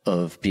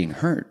of being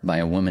hurt by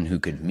a woman who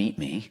could meet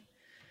me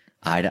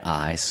eye to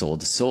eye, soul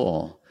to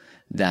soul,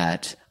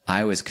 that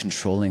I was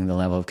controlling the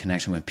level of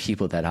connection with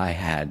people that I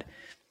had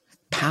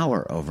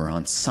power over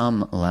on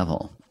some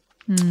level,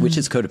 which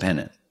is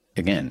codependent.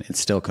 Again, it's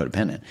still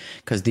codependent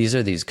because these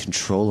are these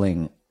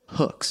controlling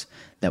hooks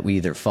that we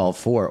either fall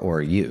for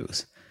or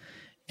use.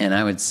 And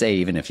I would say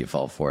even if you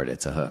fall for it,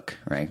 it's a hook,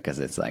 right? Because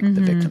it's like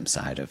the victim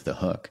side of the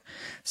hook.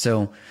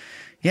 So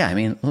yeah, I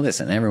mean,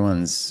 listen,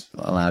 everyone's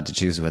allowed to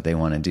choose what they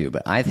want to do.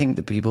 But I think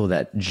the people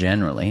that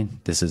generally,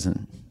 this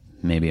isn't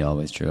maybe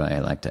always true, I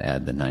like to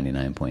add the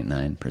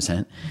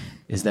 99.9%,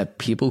 is that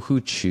people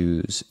who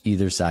choose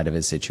either side of a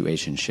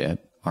situationship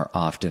are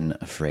often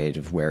afraid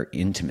of where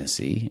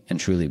intimacy and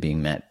truly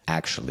being met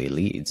actually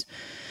leads.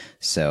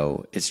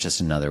 So it's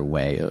just another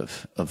way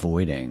of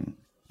avoiding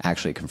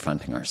actually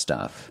confronting our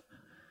stuff.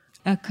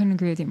 I couldn't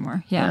agree with you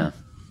more. Yeah.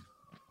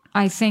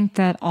 I think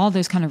that all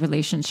those kind of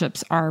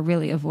relationships are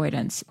really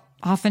avoidance.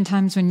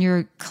 Oftentimes when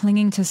you're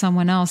clinging to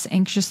someone else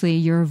anxiously,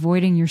 you're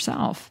avoiding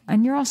yourself.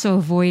 And you're also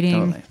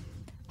avoiding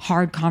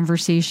hard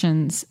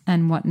conversations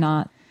and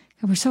whatnot.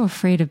 We're so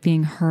afraid of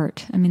being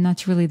hurt. I mean,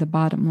 that's really the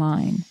bottom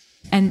line.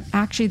 And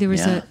actually there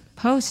was a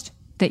post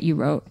that you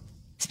wrote,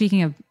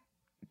 speaking of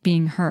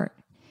being hurt,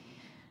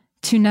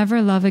 To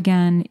never love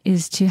again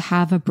is to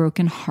have a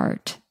broken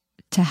heart,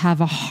 to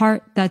have a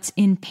heart that's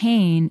in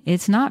pain.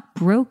 It's not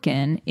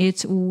broken,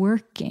 it's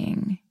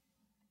working.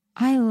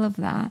 I love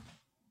that.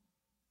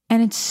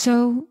 And it's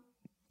so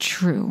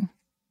true.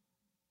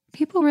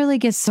 People really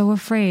get so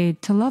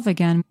afraid to love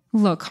again.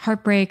 Look,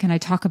 heartbreak, and I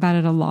talk about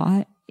it a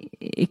lot,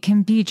 it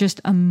can be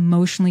just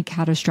emotionally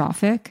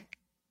catastrophic.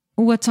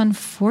 What's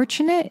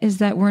unfortunate is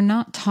that we're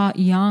not taught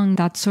young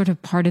that's sort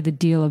of part of the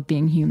deal of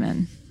being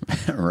human.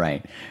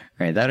 Right.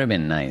 That would have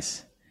been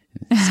nice.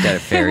 Instead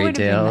of fairy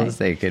tales, nice.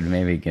 They could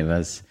maybe give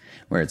us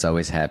where it's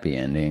always happy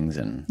endings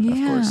and, of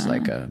course,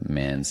 like a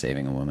man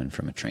saving a woman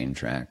from a train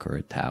track or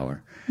a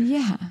tower.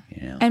 Yeah.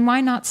 And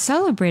why not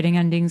celebrating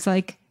endings?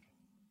 Like,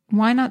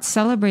 why not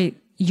celebrate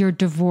your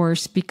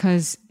divorce?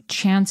 Because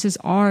chances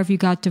are if you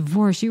got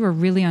divorced, you were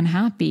really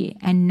unhappy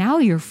and now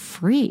you're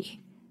free.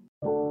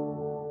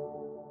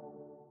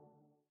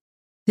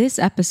 This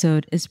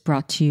episode is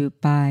brought to you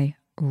by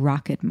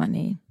Rocket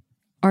Money.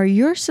 Are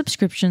your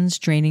subscriptions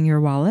draining your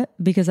wallet?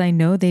 Because I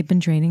know they've been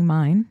draining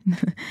mine.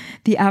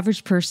 The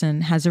average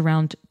person has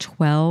around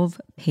 12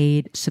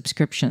 paid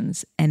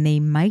subscriptions, and they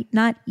might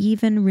not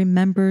even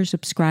remember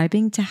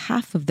subscribing to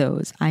half of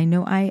those. I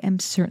know I am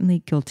certainly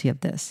guilty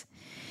of this.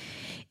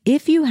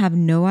 If you have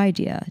no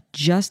idea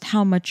just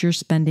how much you're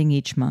spending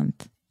each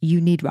month, you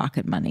need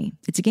Rocket Money.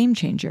 It's a game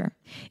changer.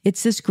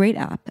 It's this great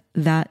app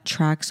that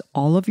tracks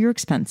all of your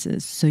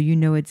expenses so you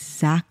know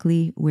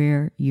exactly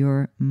where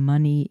your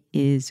money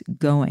is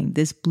going.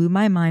 This blew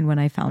my mind when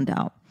I found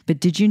out. But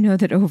did you know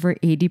that over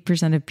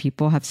 80% of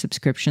people have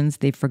subscriptions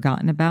they've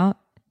forgotten about?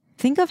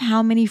 Think of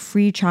how many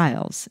free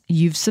trials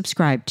you've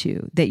subscribed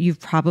to that you've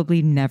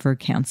probably never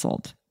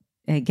canceled.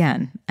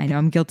 Again, I know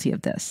I'm guilty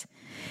of this.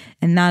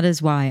 And that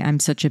is why I'm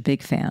such a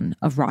big fan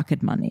of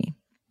Rocket Money.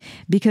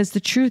 Because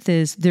the truth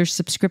is, there's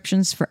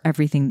subscriptions for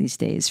everything these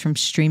days, from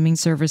streaming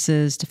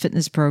services to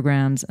fitness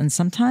programs, and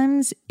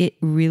sometimes it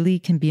really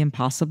can be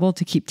impossible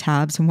to keep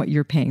tabs on what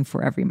you're paying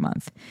for every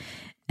month.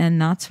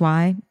 And that's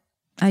why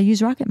I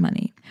use Rocket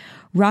Money.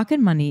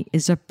 Rocket Money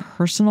is a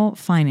personal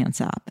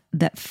finance app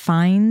that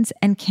finds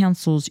and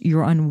cancels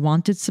your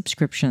unwanted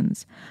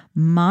subscriptions,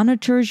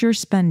 monitors your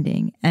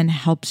spending, and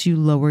helps you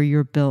lower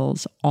your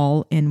bills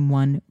all in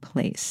one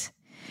place.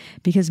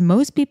 Because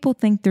most people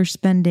think they're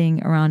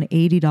spending around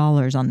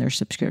 $80 on their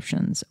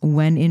subscriptions,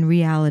 when in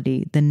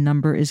reality, the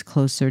number is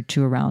closer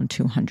to around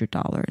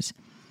 $200.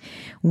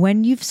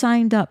 When you've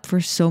signed up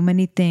for so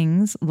many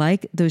things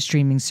like those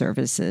streaming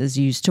services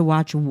used to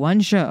watch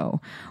one show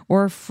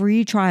or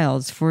free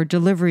trials for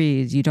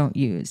deliveries you don't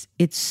use,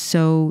 it's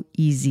so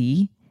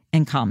easy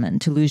and common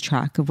to lose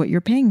track of what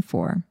you're paying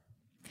for.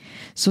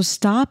 So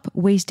stop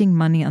wasting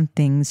money on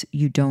things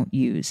you don't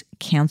use.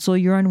 Cancel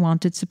your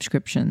unwanted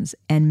subscriptions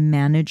and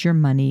manage your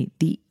money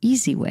the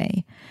easy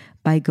way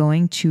by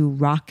going to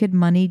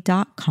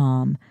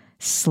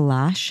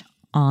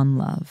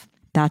rocketmoney.com/onlove.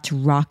 That's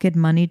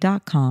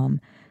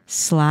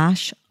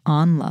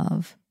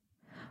rocketmoney.com/onlove.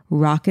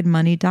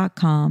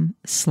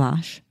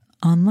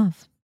 rocketmoney.com/onlove.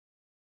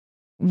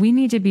 We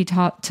need to be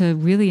taught to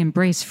really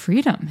embrace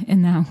freedom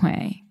in that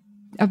way.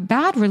 A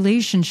bad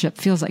relationship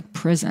feels like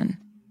prison.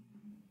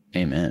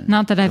 Amen.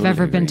 Not that I've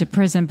ever been to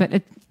prison,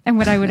 but and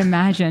what I would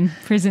imagine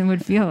prison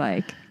would feel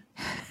like.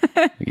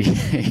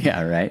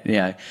 Yeah, right.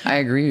 Yeah, I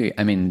agree.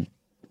 I mean,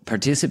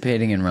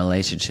 participating in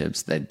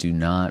relationships that do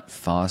not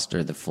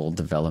foster the full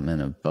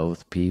development of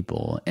both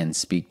people and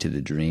speak to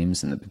the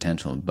dreams and the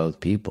potential of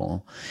both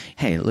people.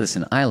 Hey,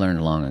 listen, I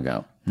learned long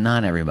ago,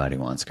 not everybody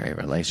wants great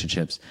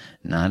relationships.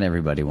 Not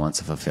everybody wants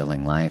a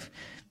fulfilling life.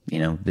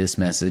 This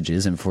message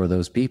isn't for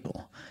those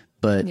people.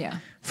 But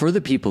for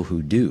the people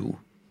who do,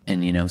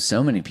 and,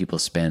 so many people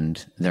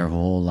spend their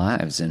whole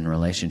lives in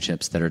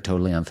relationships that are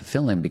totally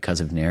unfulfilling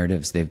because of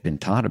narratives they've been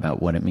taught about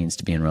what it means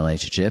to be in a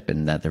relationship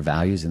and that their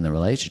values in the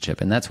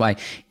relationship. And that's why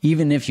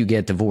even if you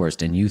get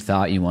divorced and you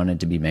thought you wanted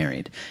to be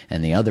married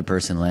and the other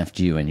person left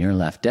you and you're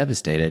left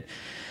devastated,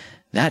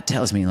 that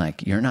tells me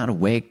you're not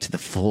awake to the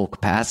full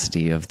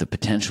capacity of the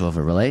potential of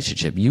a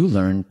relationship. You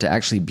learn to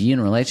actually be in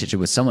a relationship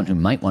with someone who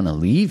might want to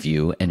leave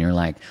you. And you're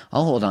like,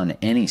 I'll hold on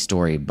to any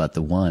story but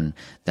the one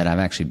that I've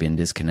actually been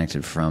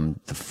disconnected from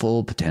the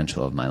full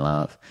potential of my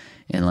love.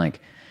 And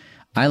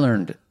I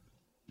learned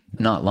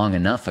not long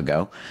enough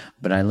ago,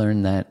 but I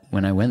learned that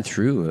when I went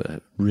through a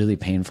really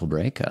painful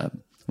breakup,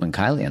 when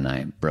Kylie and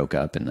I broke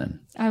up, and then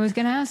I was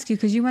going to ask you,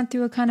 because you went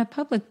through a kind of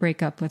public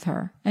breakup with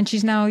her, and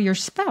she's now your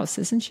spouse,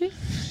 isn't she?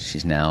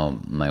 She's now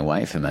my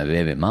wife and my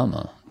baby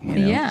mama.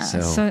 Yeah.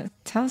 So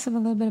tell us a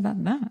little bit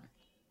about that.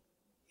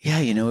 Yeah,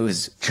 it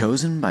was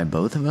chosen by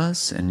both of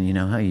us. And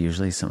how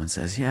usually someone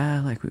says,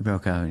 yeah, we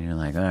broke up, and you're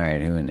like, all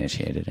right, who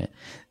initiated it?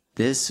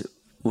 This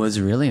was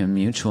really a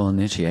mutual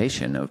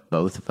initiation of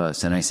both of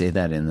us. And I say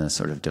that in the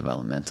sort of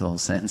developmental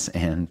sense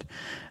and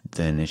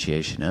the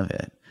initiation of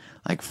it.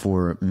 like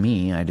for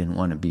me, I didn't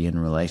want to be in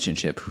a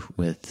relationship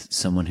with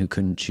someone who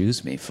couldn't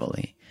choose me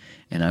fully.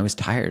 And I was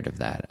tired of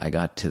that. I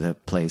got to the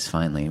place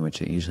finally, which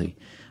usually,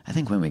 I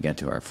think when we get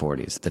to our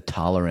 40s, the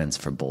tolerance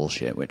for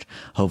bullshit, which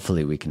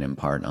hopefully we can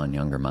impart on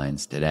younger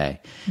minds today.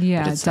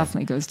 Yeah, it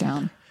definitely goes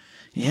down.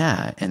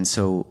 Yeah. And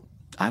so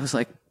I was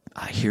like,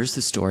 here's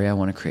the story I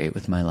want to create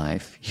with my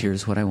life.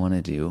 Here's what I want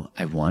to do.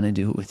 I want to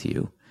do it with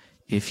you.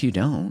 If you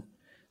don't,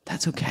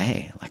 that's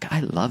okay. Like,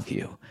 I love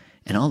you.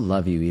 And I'll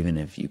love you even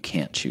if you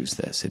can't choose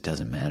this. It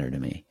doesn't matter to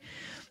me.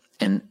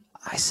 And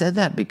I said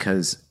that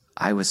because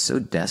I was so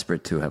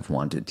desperate to have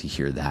wanted to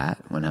hear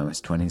that when I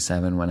was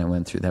 27, when I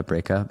went through that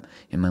breakup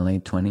in my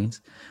late 20s,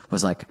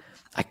 was like,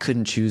 I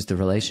couldn't choose the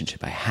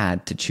relationship. I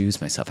had to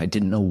choose myself. I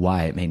didn't know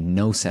why. It made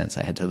no sense.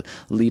 I had to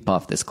leap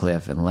off this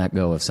cliff and let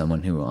go of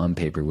someone who on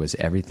paper was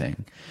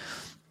everything.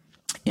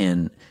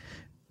 And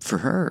for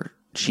her,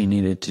 she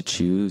needed to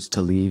choose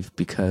to leave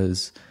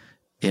because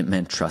it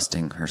meant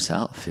trusting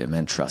herself. It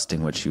meant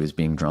trusting what she was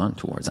being drawn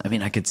towards. I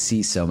mean, I could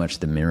see so much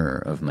the mirror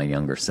of my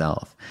younger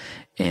self.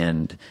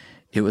 And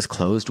it was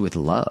closed with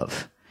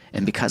love.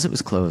 And because it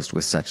was closed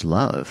with such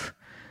love,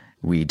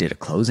 we did a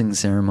closing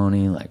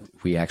ceremony. Like,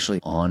 we actually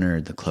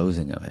honored the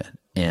closing of it.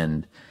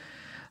 And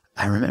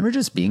I remember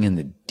just being in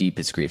the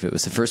deepest grief. It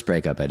was the first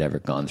breakup I'd ever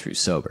gone through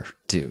sober,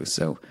 too.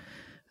 So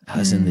I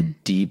was in the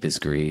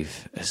deepest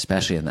grief,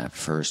 especially in that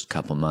first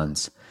couple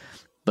months.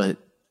 But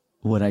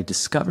what I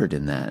discovered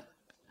in that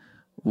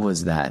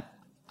was that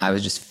I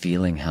was just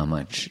feeling how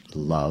much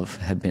love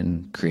had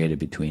been created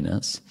between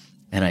us.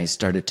 And I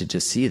started to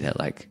just see that,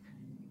 like,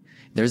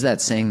 there's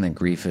that saying that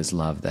grief is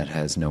love that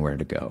has nowhere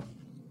to go.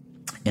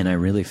 And I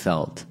really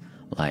felt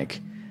like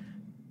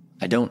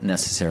I don't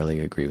necessarily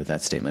agree with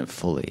that statement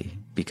fully,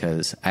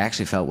 because I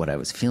actually felt what I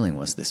was feeling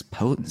was this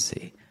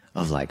potency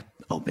of like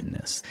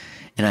openness.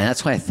 And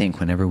that's why I think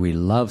whenever we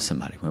love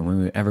somebody,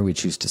 whenever we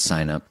choose to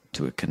sign up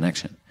to a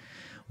connection,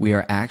 we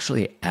are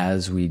actually,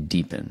 as we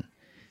deepen,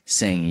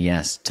 saying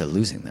yes to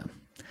losing them.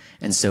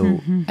 And so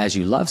as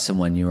you love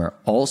someone, you are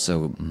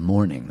also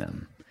mourning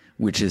them,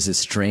 which is a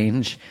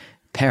strange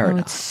paradox.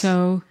 Oh, it's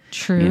so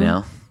true. You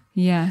know?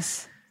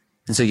 Yes.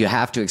 And so you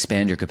have to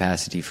expand your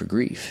capacity for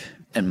grief.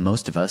 And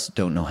most of us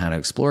don't know how to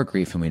explore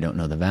grief, and we don't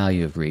know the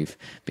value of grief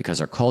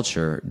because our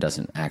culture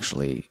doesn't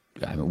actually,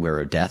 I mean,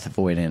 we're death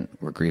avoidant,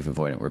 we're grief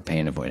avoidant, we're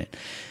pain avoidant.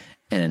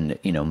 And,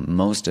 you know,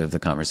 most of the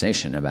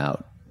conversation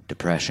about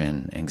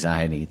depression,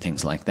 anxiety,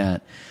 things like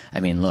that. I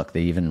mean, look,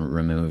 they even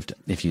removed,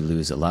 if you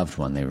lose a loved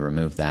one, they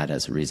removed that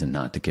as a reason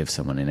not to give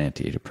someone an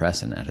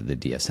antidepressant out of the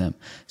DSM.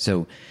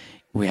 So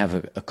we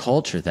have a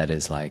culture that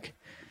is like,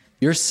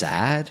 you're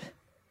sad,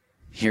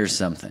 here's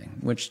something,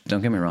 which,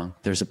 don't get me wrong,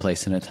 there's a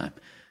place and a time.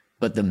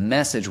 But the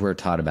message we're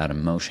taught about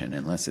emotion,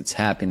 unless it's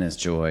happiness,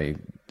 joy,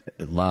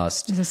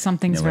 lust,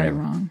 something's very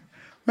wrong.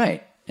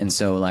 Right. And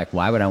so, like,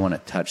 why would I want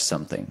to touch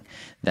something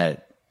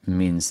that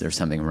means there's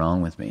something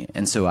wrong with me?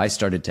 And so I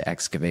started to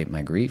excavate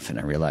my grief, and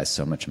I realized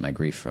so much of my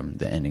grief from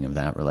the ending of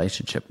that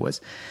relationship was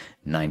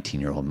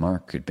 19-year-old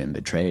Mark who'd been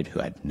betrayed,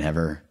 who I'd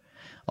never,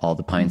 all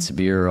the pints of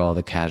beer, all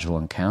the casual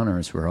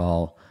encounters were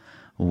all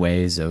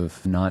ways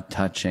of not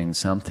touching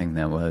something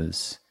that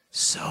was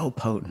so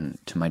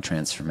potent to my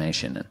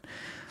transformation. And,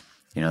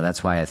 you know,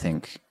 that's why I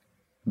think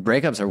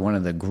breakups are one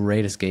of the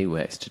greatest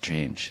gateways to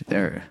change.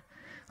 They're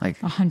like,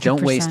 100%.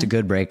 Don't waste a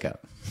good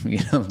breakup. You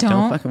know,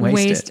 don't fucking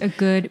waste a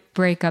good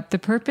breakup. The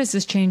purpose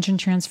is change and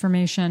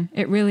transformation.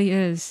 It really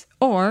is.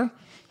 Or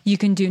you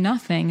can do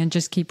nothing and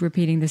just keep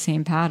repeating the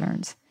same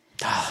patterns.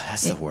 Oh,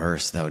 that's the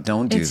worst, though.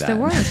 Don't do that. It's the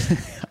worst.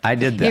 I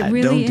did that. It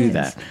really don't do is.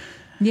 that.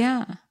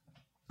 Yeah.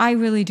 I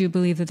really do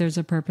believe that there's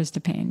a purpose to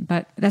pain,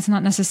 but that's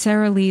not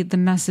necessarily the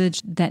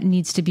message that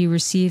needs to be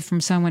received from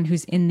someone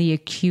who's in the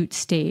acute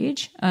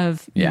stage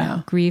of you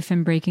know, grief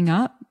and breaking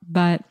up.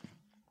 But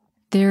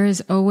there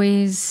is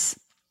always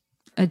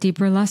a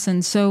deeper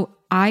lesson. So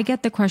I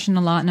get the question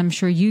a lot, and I'm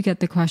sure you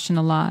get the question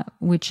a lot,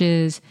 which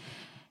is,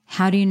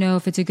 how do you know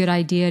if it's a good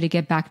idea to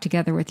get back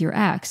together with your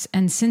ex?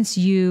 And since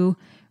you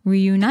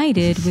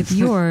reunited with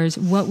yours,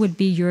 what would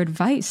be your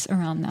advice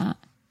around that?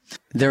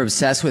 They're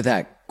obsessed with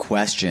that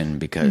question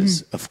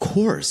because, of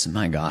course,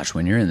 my gosh,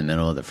 when you're in the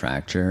middle of the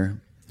fracture,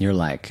 you're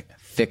like,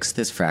 fix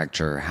this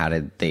fracture. How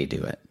did they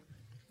do it?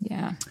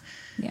 Yeah.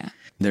 Yeah.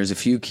 There's a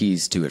few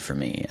keys to it for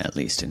me, at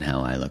least in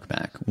how I look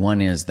back.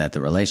 One is that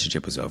the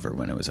relationship was over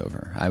when it was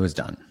over. I was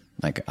done.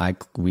 Like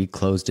we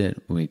closed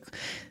it.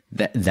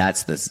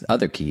 That's the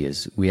other key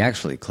is we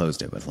actually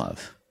closed it with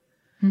love.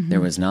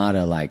 There was not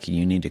a like,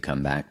 you need to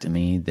come back to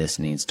me. This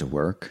needs to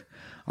work.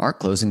 Our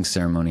closing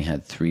ceremony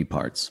had 3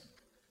 parts.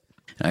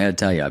 And I got to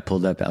tell you, I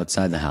pulled up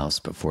outside the house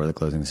before the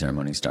closing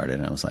ceremony started,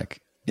 and I was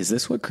like, is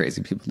this what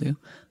crazy people do?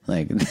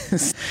 Like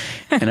this?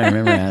 And I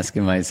remember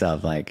asking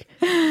myself, like,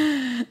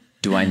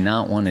 do I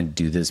not want to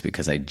do this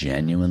because I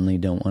genuinely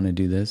don't want to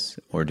do this?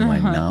 Or do I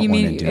not want to do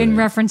it? You mean in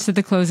reference to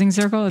the closing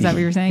circle? Is that what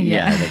you were saying?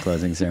 Yeah, the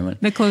closing ceremony.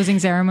 The closing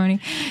ceremony.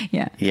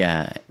 Yeah.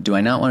 Yeah. Do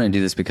I not want to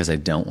do this because I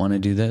don't want to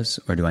do this?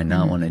 Or do I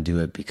not want to do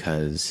it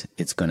because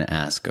it's going to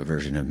ask a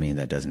version of me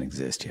that doesn't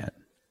exist yet?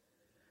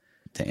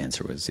 the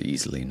answer was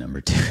easily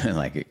number 2.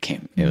 Like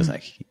it was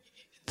like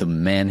the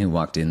man who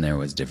walked in there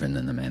was different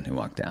than the man who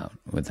walked out,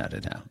 without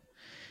a doubt.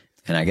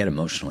 And I get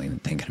emotional even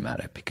thinking about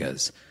it,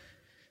 because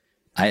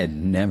I had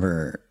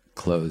never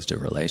closed a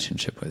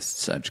relationship with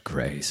such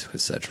grace,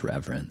 with such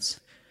reverence.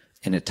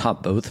 And it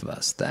taught both of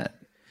us that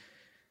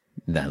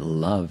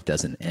love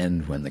doesn't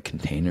end when the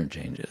container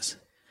changes.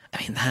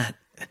 I mean,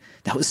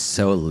 that was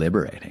so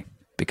liberating,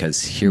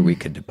 because here we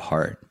could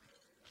depart.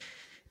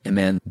 And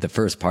man, the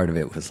first part of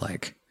it was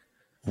like,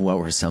 what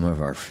were some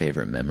of our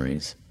favorite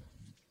memories?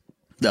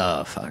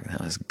 Oh, fuck,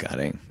 that was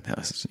gutting. That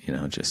was,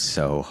 just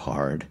so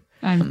hard.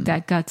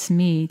 That guts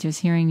me,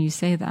 just hearing you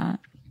say that.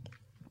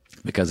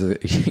 Because,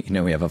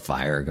 we have a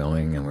fire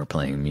going and we're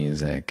playing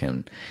music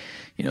and,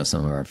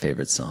 some of our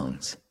favorite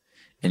songs.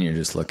 And you're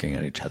just looking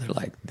at each other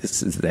like,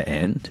 this is the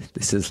end.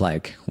 This is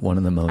like one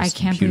of the most beautiful moments. I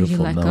can't believe you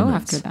let go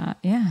after that.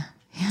 Yeah.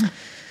 Yeah.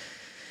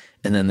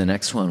 And then the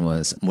next one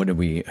was, what did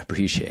we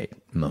appreciate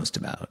most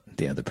about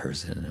the other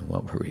person, and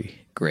what were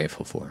we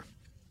grateful for?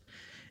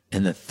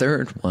 And the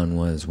third one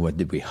was, what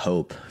did we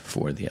hope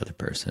for the other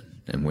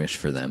person and wish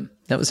for them?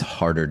 That was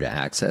harder to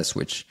access,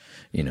 which,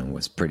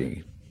 was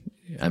pretty,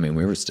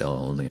 we were still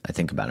only, I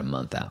think, about a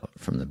month out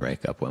from the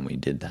breakup when we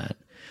did that.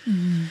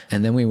 Mm-hmm.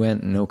 And then we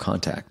went no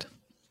contact.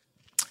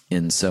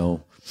 And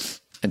so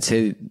I'd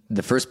say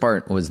the first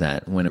part was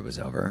that when it was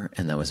over,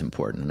 and that was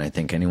important. And I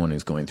think anyone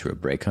who's going through a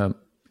breakup,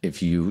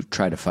 if you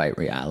try to fight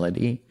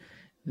reality,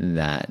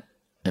 that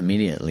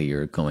immediately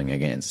you're going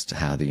against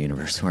how the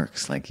universe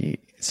works. Like,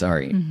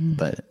 sorry,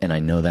 and I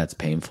know that's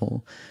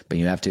painful, but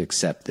you have to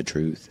accept the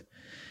truth.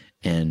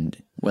 And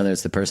whether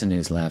it's the person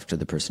who's left or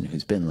the person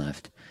who's been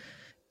left,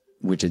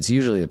 which it's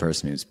usually the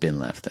person who's been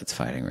left that's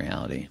fighting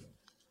reality.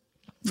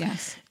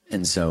 Yes.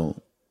 And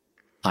so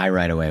I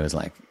right away was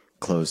like,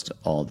 closed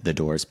all the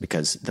doors,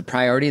 because the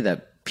priority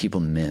that people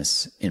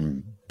miss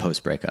in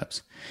post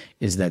breakups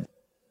is that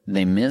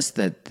they miss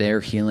that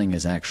their healing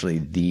is actually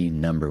the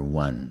number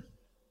one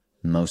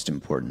most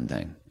important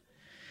thing.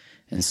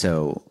 And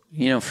so,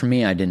 for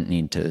me, I didn't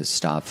need to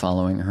stop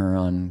following her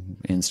on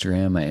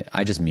Instagram.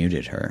 I just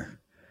muted her.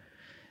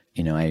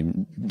 I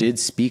did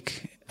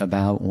speak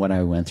about what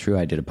I went through.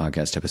 I did a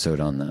podcast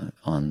episode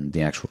on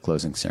the actual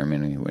closing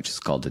ceremony, which is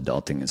called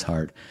Adulting is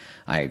Hard.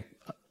 I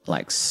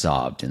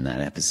sobbed in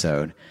that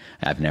episode.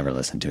 I've never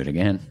listened to it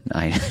again.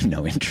 I have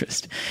no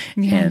interest.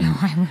 Yeah, no,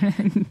 I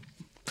wouldn't.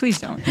 Please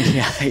don't.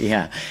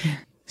 Yeah.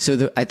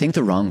 So I think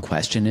the wrong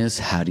question is,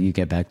 how do you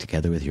get back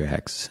together with your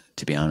ex,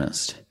 to be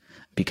honest?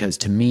 Because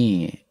to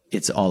me,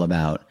 it's all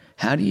about,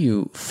 how do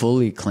you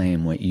fully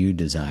claim what you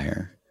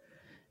desire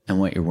and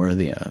what you're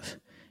worthy of?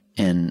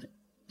 And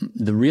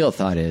the real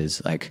thought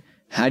is, like,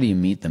 how do you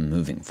meet them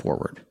moving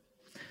forward?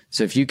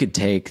 So if you could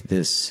take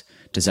this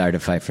desire to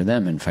fight for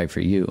them and fight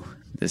for you,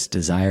 this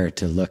desire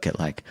to look at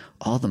like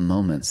all the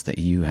moments that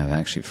you have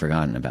actually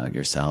forgotten about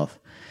yourself.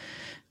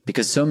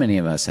 Because so many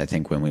of us, I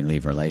think, when we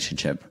leave a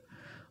relationship,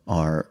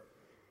 are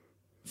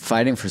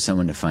fighting for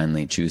someone to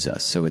finally choose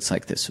us. So it's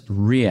like this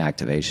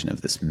reactivation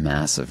of this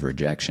massive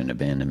rejection,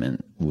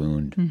 abandonment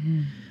wound.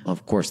 Mm-hmm. Well,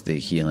 of course, the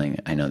healing,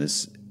 I know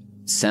this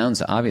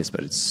sounds obvious,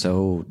 but it's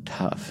so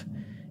tough,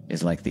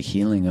 is like the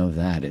healing of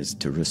that is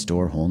to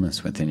restore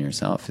wholeness within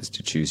yourself, is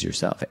to choose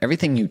yourself.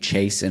 Everything you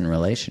chase in a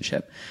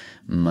relationship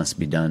must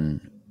be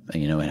done,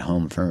 at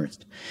home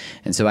first.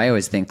 And so I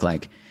always think,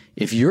 like,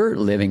 if you're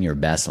living your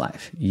best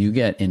life, you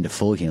get into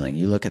full healing.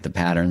 You look at the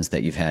patterns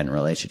that you've had in a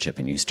relationship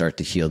and you start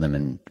to heal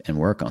them and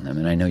work on them.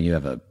 And I know you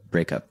have a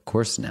breakup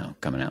course now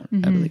coming out,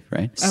 I believe,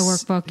 right? A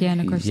workbook, yeah,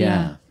 and of course,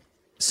 yeah.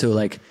 So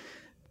like,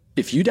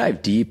 if you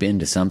dive deep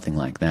into something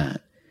like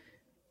that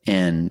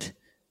and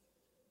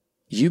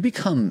you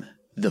become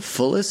the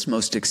fullest,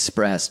 most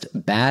expressed,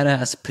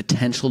 badass,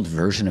 potentialed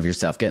version of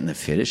yourself, get in the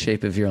fittest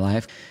shape of your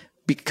life,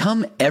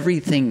 become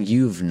everything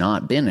you've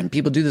not been. And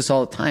people do this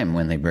all the time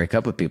when they break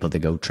up with people. They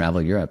go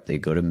travel Europe, they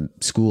go to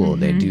school,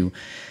 they do.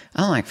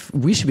 I'm like,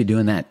 we should be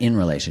doing that in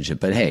relationship,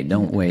 but hey,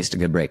 don't waste a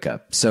good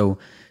breakup. So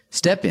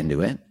step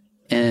into it,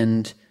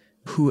 and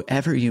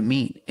whoever you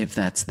meet, if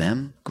that's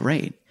them,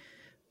 great.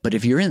 But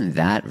if you're in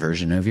that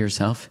version of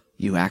yourself,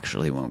 you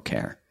actually won't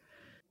care.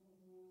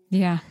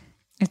 Yeah,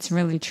 it's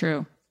really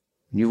true.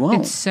 You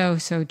won't. It's so,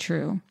 so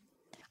true.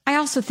 I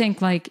also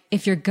think, like,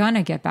 if you're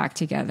gonna get back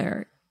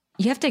together,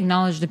 you have to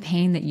acknowledge the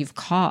pain that you've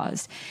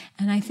caused.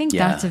 And I think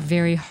that's a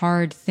very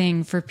hard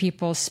thing for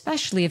people,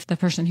 especially if the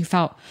person who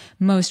felt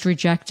most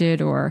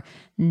rejected or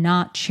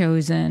not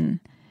chosen,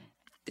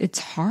 it's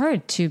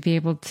hard to be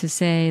able to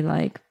say,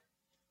 like,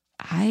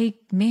 I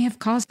may have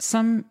caused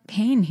some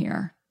pain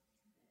here.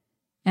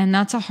 And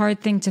that's a hard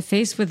thing to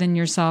face within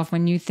yourself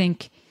when you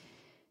think,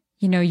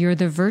 you're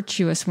the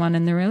virtuous one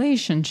in the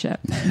relationship.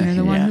 You're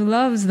the one who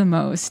loves the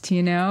most,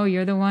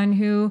 you're the one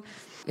who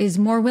is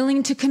more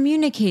willing to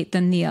communicate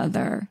than the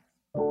other.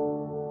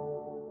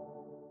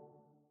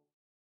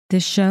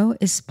 This show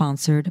is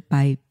sponsored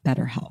by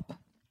BetterHelp.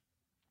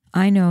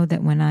 I know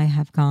that when I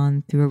have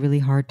gone through a really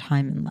hard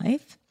time in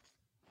life,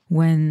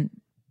 when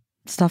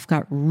stuff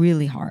got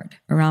really hard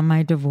around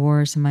my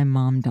divorce and my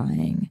mom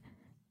dying,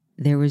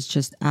 there was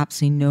just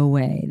absolutely no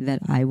way that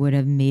I would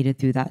have made it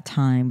through that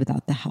time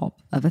without the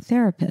help of a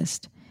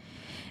therapist.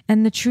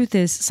 And the truth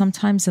is,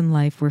 sometimes in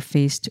life, we're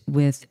faced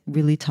with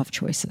really tough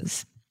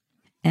choices.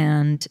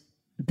 And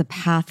the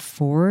path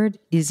forward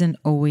isn't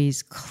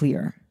always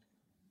clear.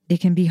 It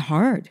can be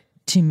hard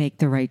to make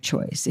the right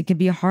choice. It can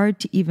be hard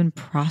to even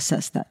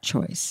process that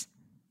choice.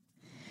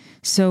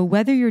 So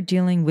whether you're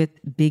dealing with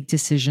big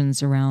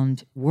decisions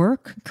around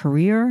work,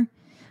 career,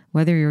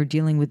 whether you're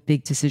dealing with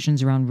big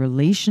decisions around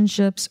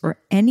relationships or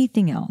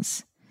anything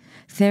else,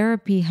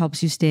 therapy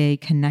helps you stay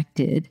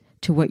connected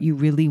to what you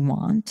really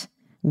want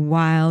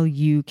while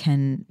you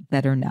can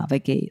better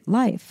navigate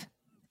life.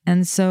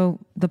 And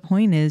so the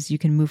point is you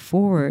can move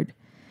forward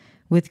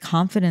with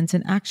confidence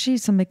and actually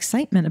some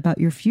excitement about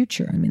your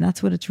future. I mean,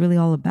 that's what it's really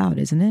all about,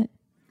 isn't it?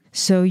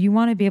 So you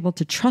want to be able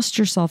to trust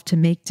yourself to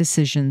make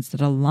decisions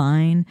that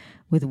align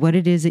with what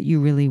it is that you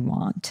really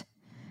want.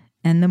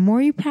 And the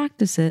more you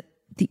practice it,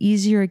 the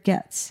easier it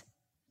gets.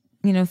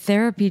 You know,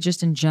 therapy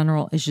just in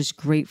general is just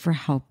great for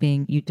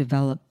helping you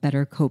develop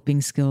better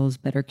coping skills,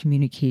 better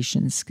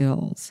communication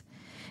skills,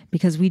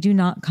 because we do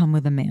not come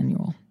with a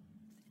manual.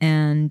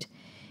 And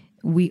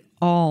we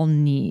all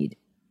need,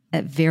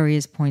 at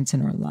various points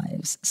in our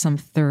lives, some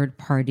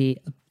third-party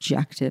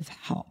objective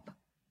help.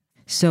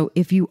 So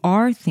if you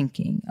are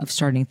thinking of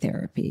starting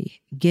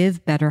therapy,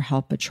 give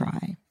BetterHelp a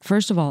try.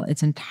 First of all,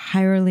 it's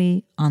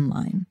entirely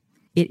online.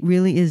 It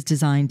really is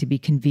designed to be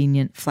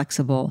convenient,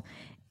 flexible,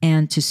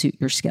 and to suit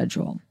your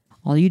schedule.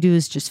 All you do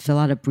is just fill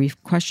out a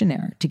brief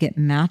questionnaire to get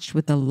matched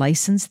with a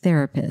licensed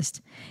therapist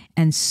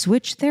and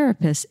switch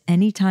therapists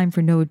anytime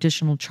for no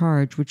additional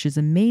charge, which is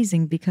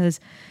amazing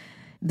because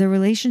the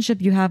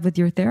relationship you have with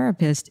your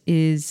therapist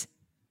is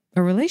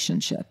a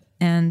relationship.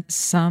 And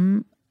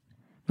some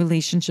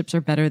relationships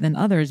are better than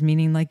others,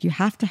 meaning like you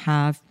have to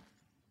have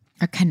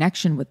a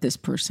connection with this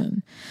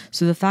person.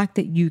 So the fact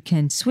that you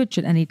can switch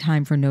at any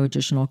time for no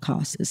additional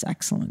cost is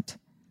excellent.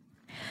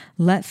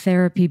 Let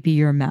therapy be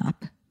your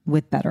map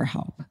with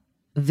BetterHelp.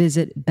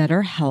 Visit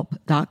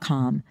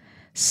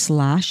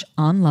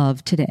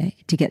betterhelp.com/onlove today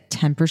to get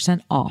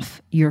 10%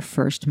 off your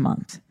first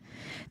month.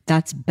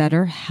 That's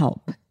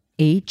BetterHelp,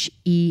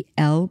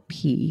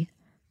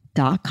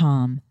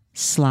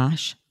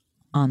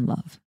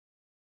 HELP.com/onlove.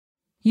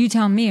 You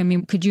tell me, I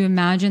mean, could you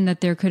imagine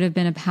that there could have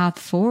been a path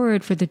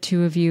forward for the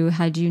two of you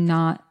had you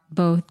not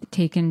both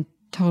taken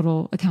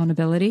total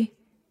accountability?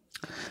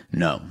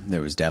 No, there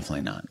was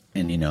definitely not.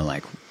 And, you know,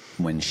 like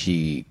when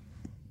she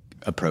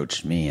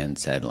approached me and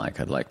said,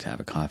 like, I'd like to have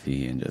a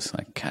coffee and just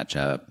like catch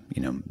up,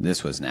 you know,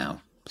 this was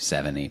now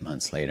 7-8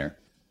 months later.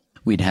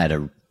 We'd had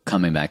a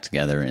coming back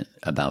together in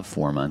about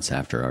 4 months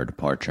after our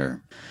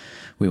departure.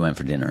 We went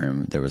for dinner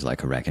and there was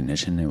like a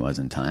recognition it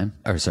wasn't time,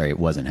 or sorry, it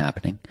wasn't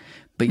happening.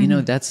 But, you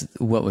know, that's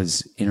what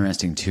was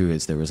interesting, too,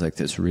 is there was like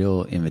this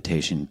real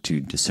invitation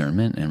to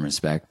discernment and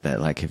respect that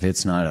like if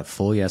it's not a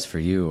full yes for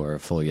you or a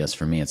full yes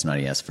for me, it's not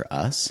a yes for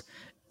us.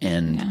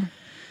 And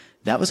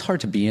that was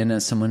hard to be in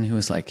as someone who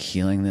was like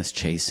healing this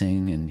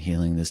chasing and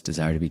healing this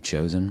desire to be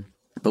chosen.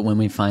 But when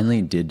we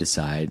finally did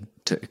decide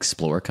to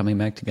explore coming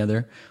back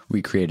together,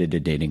 we created a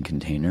dating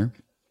container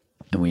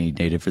and we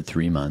dated for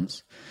 3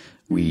 months.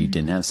 We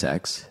didn't have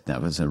sex.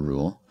 That was a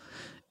rule.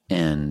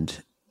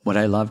 And what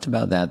I loved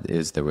about that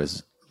is there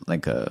was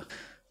like a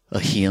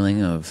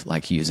healing of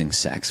like using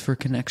sex for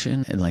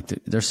connection. And like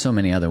there's so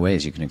many other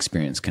ways you can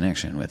experience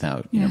connection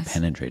without, you know,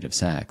 penetrative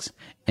sex.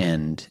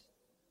 And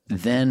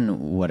then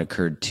what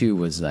occurred too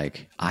was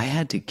like I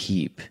had to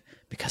keep,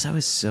 because I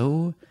was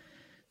so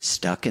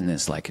stuck in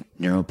this like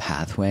neural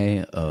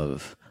pathway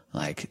of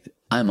like,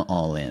 I'm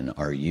all in,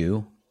 are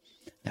you?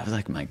 That was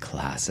like my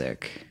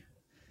classic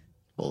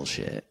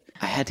bullshit.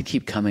 I had to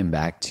keep coming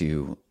back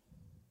to,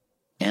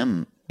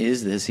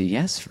 is this a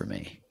yes for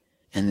me?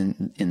 And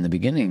then in the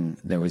beginning,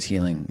 there was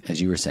healing,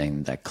 as you were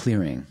saying, that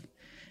clearing.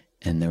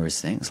 And there was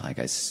things like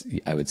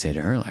I would say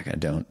to her, like, I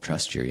don't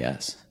trust your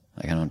yes.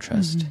 Like, I don't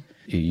trust.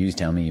 You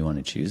tell me you want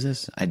to choose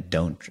this. I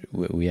don't.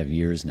 We have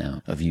years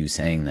now of you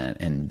saying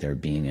that and there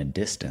being a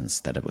distance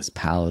that it was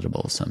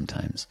palatable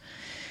sometimes.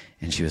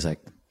 And she was like,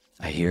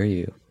 I hear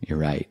you. You're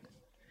right.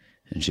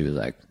 And she was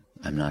like,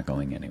 I'm not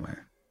going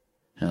anywhere.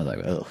 And I was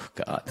like, oh,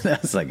 God,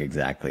 that's like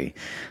exactly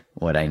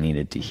what I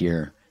needed to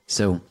hear.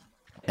 So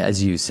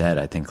as you said,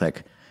 I think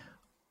like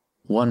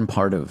one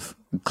part of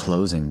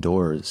closing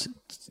doors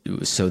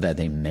so that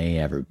they may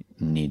ever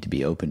need to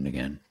be opened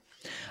again.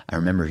 I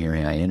remember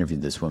I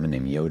interviewed this woman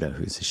named Yoda,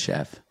 who's a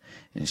chef,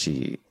 and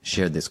she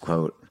shared this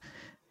quote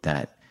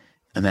that,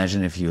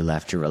 imagine if you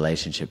left your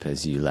relationship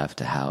as you left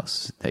a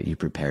house, that you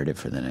prepared it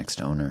for the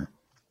next owner.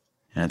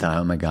 And I thought,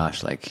 oh my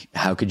gosh, like,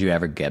 how could you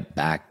ever get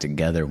back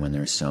together when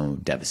there's so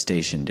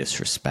devastation,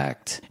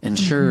 disrespect? And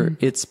sure,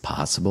 it's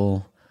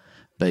possible,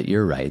 but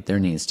you're right. There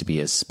needs to be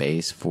a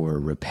space for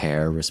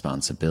repair,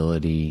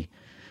 responsibility,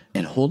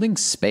 and holding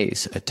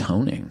space,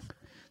 atoning.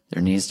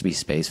 There needs to be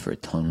space for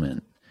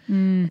atonement.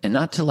 And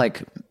not to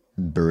like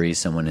bury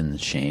someone in the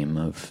shame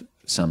of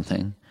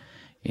something.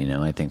 You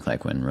know, I think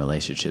like when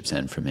relationships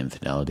end from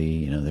infidelity,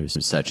 you know,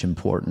 there's such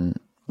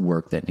important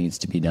work that needs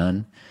to be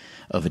done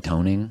of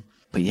atoning.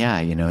 But yeah,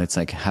 you know, it's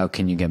like, how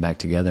can you get back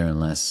together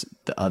unless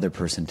the other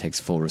person takes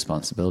full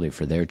responsibility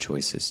for their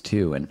choices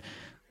too? And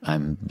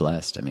I'm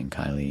blessed. I mean,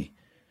 Kylie,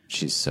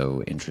 she's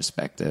so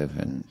introspective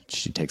and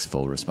she takes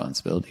full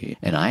responsibility.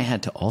 And I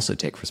had to also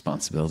take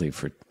responsibility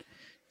for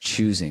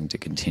choosing to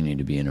continue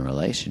to be in a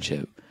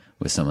relationship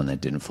with someone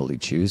that didn't fully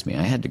choose me.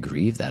 I had to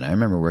grieve that. I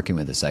remember working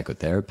with a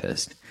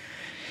psychotherapist,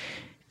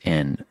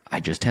 and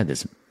I just had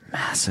this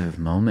massive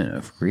moment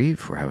of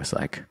grief where I was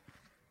like,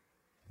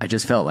 I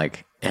just felt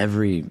like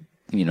every,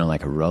 you know,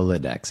 like a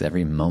Rolodex,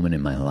 every moment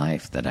in my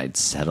life that I'd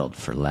settled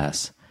for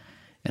less.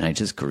 And I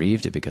just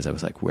grieved it because I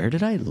was like, where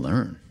did I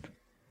learn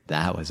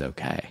that was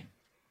okay?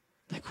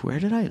 Like, where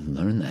did I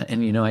learn that?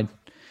 And, you know, it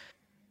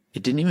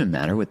didn't even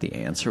matter what the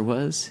answer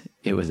was.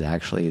 It was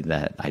actually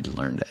that I'd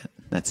learned it.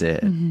 That's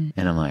it. Mm-hmm.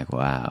 And I'm like,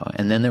 wow.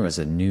 And then there was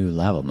a new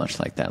level, much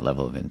like that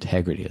level of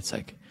integrity. It's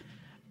like,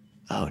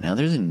 oh, now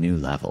there's a new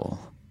level.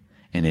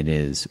 And it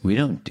is, we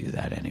don't do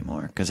that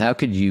anymore. Because how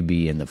could you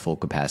be in the full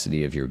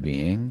capacity of your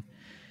being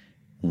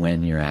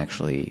when you're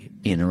actually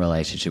in a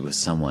relationship with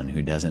someone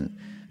who doesn't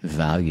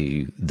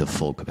value the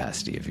full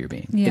capacity of your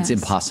being? Yes.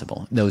 It's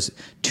impossible. Those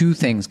two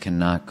things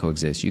cannot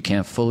coexist. You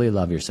can't fully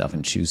love yourself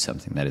and choose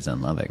something that is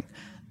unloving.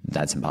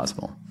 That's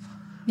impossible.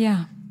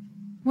 Yeah.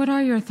 What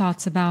are your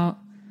thoughts about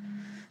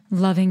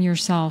loving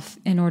yourself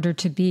in order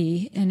to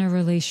be in a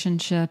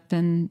relationship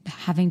and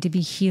having to be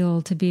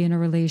healed to be in a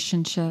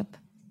relationship?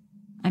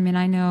 I mean,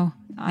 I know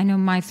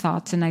my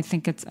thoughts, and I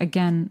think it's,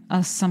 again,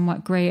 a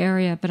somewhat gray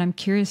area, but I'm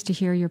curious to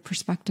hear your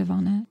perspective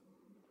on it.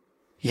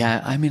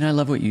 Yeah, I mean, I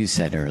love what you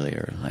said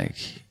earlier. Like,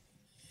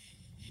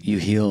 you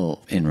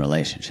heal in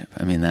relationship.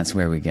 I mean, that's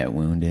where we get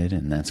wounded,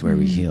 and that's where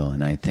we heal.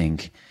 And I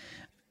think,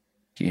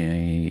 you know,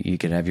 you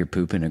could have your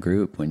poop in a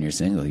group when you're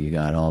single. You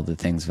got all the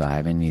things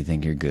vibing. You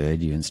think you're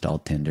good. You install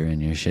Tinder and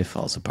your shit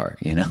falls apart,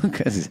 you know,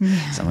 because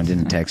someone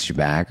didn't text you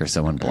back or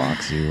someone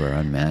blocks you or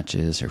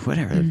unmatches or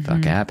whatever the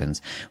fuck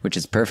happens, which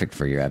is perfect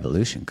for your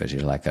evolution because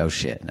you're like, oh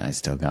shit, I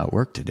still got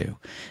work to do.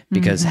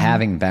 Because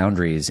having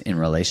boundaries in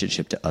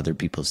relationship to other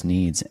people's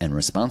needs and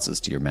responses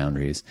to your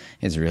boundaries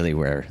is really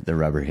where the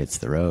rubber hits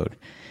the road.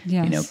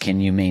 Yes. You know,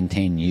 can you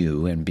maintain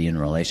you and be in a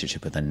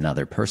relationship with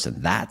another person?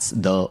 That's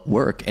the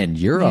work. And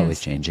you're always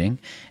changing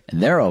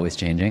and they're always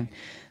changing.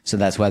 So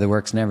that's why the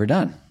work's never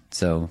done.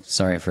 So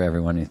sorry for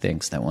everyone who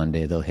thinks that one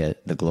day they'll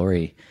hit the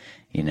glory,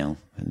 you know,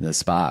 the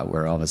spot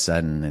where all of a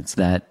sudden it's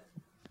that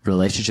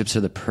relationships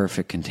are the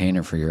perfect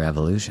container for your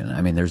evolution.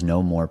 I mean, there's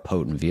no more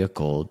potent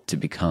vehicle to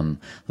become,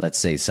 let's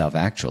say,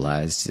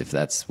 self-actualized, if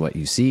that's what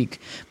you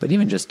seek, but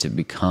even just to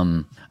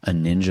become a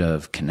ninja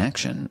of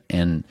connection.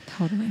 And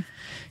totally.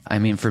 I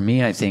mean, for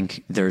me, I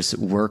think there's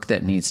work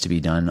that needs to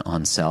be done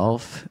on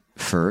self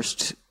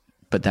first,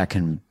 but that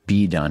can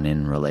be done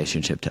in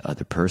relationship to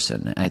other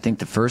person. I think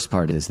the first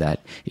part is that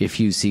if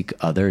you seek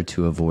other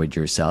to avoid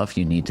yourself,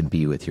 you need to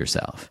be with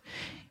yourself.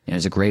 And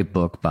there's a great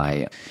book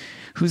by,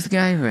 who's the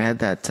guy who had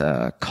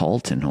that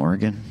cult in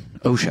Oregon?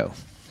 Osho.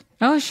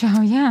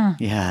 Osho, yeah.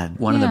 Yeah,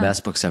 one of the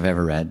best books I've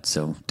ever read,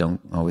 so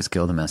don't always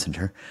kill the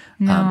messenger.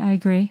 No, I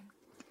agree.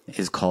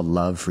 Is called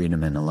Love,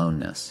 Freedom, and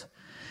Aloneness.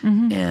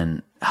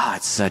 And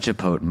it's such a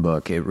potent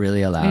book. It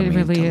really allowed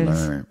me to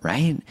learn,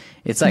 right?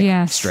 It's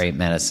like straight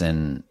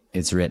medicine.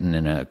 It's written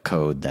in a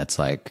code that's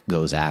like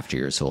goes after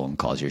your soul and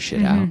calls your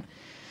shit out.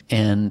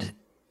 And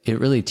it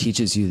really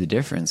teaches you the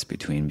difference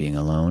between being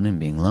alone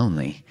and being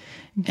lonely.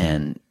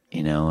 And,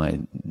 you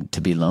know, to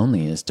be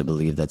lonely is to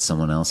believe that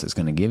someone else is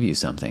going to give you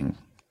something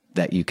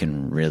that you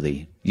can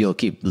really, you'll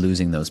keep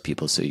losing those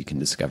people so you can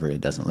discover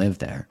it doesn't live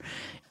there.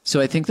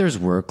 So I think there's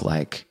work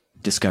like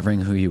discovering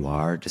who you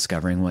are,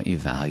 discovering what you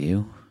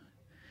value,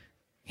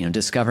 you know,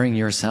 discovering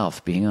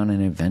yourself, being on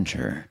an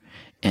adventure,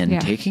 and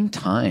taking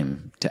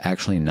time to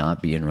actually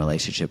not be in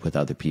relationship with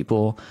other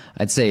people.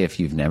 I'd say if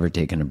you've never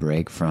taken a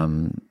break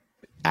from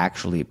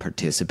actually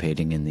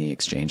participating in the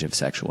exchange of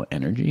sexual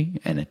energy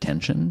and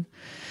attention,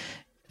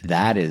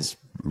 that is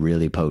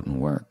really potent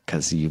work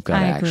because you've got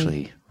to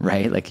actually,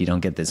 right? Like you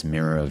don't get this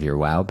mirror of your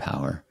wow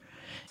power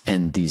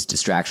and these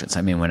distractions.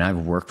 I mean, when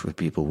I've worked with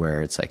people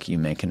where it's like you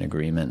make an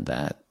agreement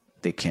that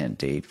they can't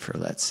date for,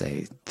 let's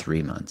say,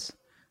 3 months,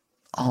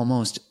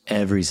 almost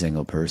every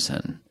single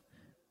person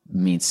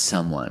meets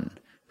someone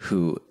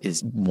who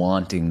is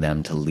wanting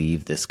them to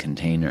leave this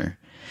container.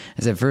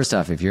 I said, first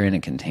off, if you're in a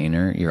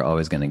container, you're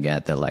always going to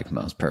get the like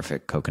most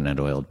perfect coconut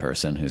oiled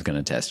person who's going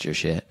to test your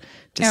shit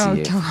to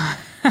see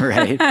if,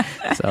 right?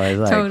 So I was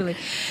like, totally.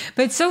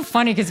 But it's so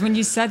funny because when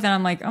you said that,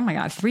 I'm like, oh my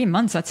God, 3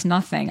 months, that's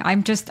nothing.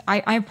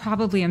 I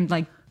probably am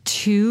like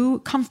too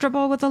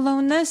comfortable with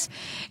aloneness.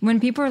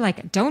 When people are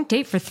like, don't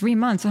date for 3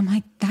 months, I'm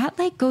like, that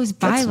like goes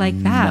by that's like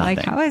that. Nothing.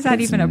 Like, how is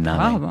that even a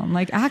problem?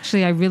 Like,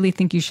 actually, I really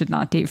think you should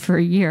not date for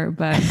a year,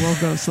 but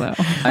we'll go slow.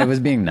 I was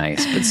being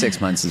nice, but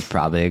 6 months is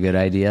probably a good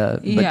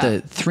idea. But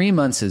the 3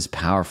 months is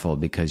powerful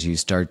because you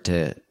start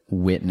to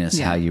witness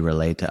how you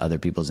relate to other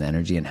people's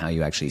energy and how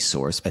you actually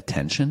source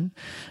attention.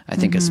 I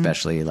think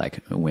especially like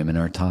women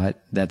are taught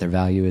that their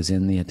value is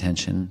in the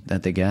attention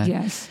that they get.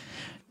 Yes.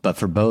 But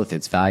for both,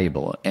 it's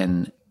valuable.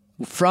 And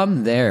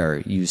from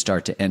there, you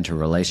start to enter a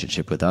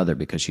relationship with other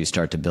because you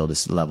start to build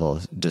this level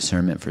of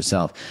discernment for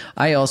self.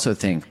 I also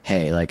think,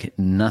 hey, like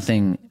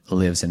nothing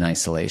lives in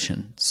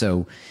isolation.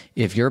 So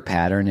if your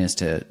pattern is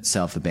to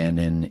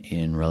self-abandon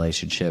in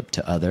relationship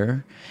to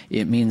other,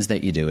 it means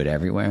that you do it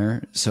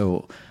everywhere.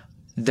 So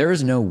there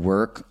is no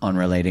work on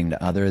relating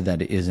to other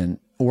that isn't,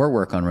 or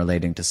work on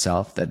relating to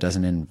self that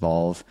doesn't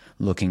involve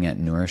looking at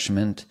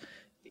nourishment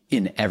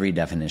in every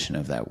definition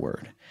of that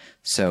word.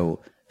 So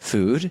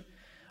food,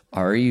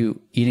 are you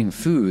eating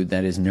food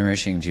that is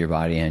nourishing to your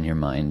body and your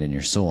mind and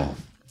your soul?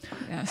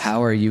 Yes.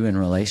 How are you in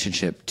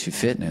relationship to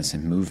fitness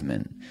and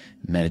movement,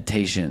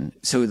 meditation?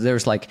 So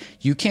there's like,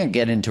 you can't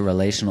get into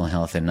relational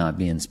health and not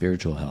be in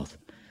spiritual health.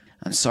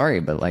 I'm sorry,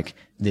 but like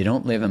they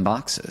don't live in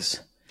boxes.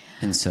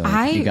 And so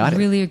you got it. I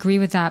really agree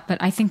with that, but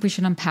I think we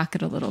should unpack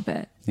it a little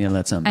bit. Yeah,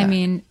 let's unpack. I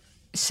mean,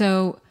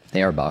 so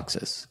they are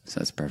boxes. So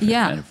that's perfect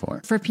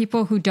metaphor. For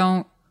people who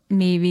don't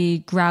maybe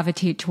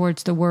gravitate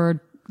towards the word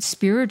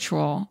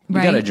spiritual,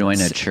 right? You got to join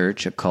a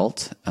church, a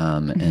cult,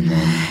 and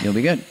then you'll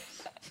be good.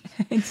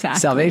 Exactly.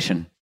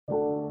 Salvation.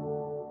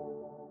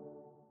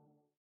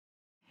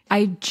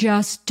 I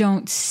just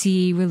don't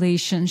see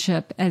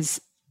relationship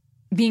as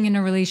being in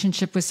a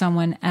relationship with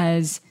someone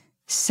as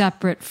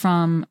separate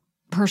from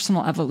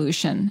personal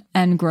evolution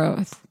and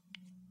growth.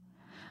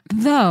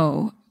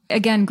 Though,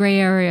 again, gray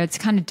area, it's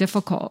kind of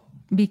difficult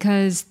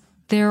because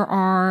there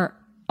are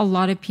a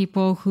lot of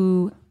people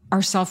who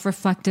are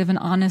self-reflective and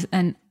honest,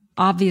 and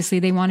obviously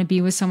they want to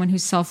be with someone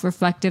who's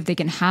self-reflective. They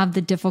can have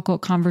the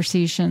difficult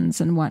conversations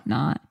and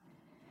whatnot.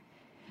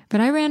 But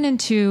I ran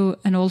into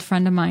an old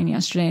friend of mine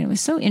yesterday, and it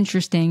was so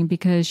interesting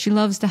because she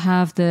loves to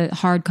have the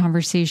hard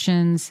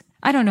conversations.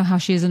 I don't know how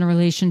she is in a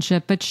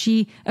relationship, but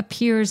she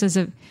appears as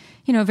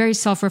very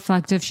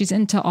self-reflective. She's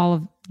into all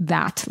of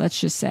that, let's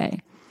just say.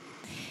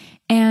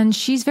 And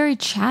she's very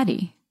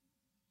chatty.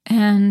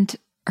 And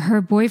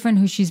her boyfriend,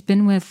 who she's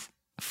been with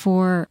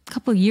for a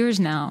couple of years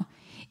now,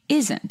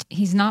 isn't.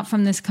 He's not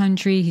from this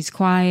country. He's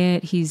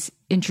quiet. He's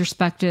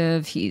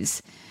introspective.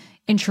 He's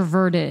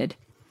introverted.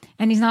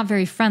 And he's not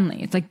very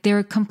friendly. It's like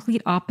they're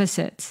complete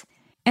opposites.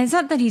 And it's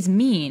not that he's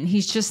mean.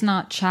 He's just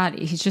not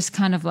chatty. He's just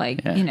kind of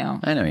like, I know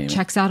you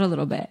checks out a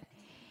little bit.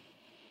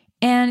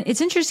 And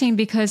it's interesting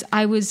because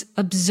I was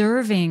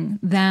observing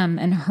them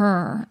and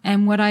her.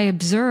 And what I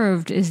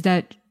observed is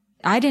that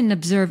I didn't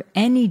observe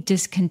any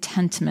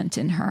discontentment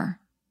in her.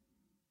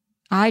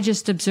 I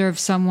just observed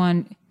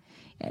someone,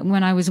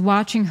 when I was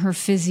watching her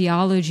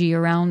physiology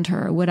around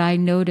her, what I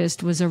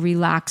noticed was a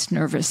relaxed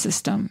nervous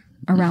system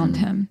around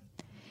him.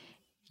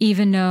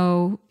 Even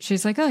though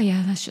she's like, oh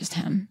yeah, that's just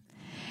him.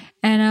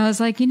 And I was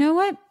like, you know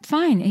what?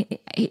 Fine.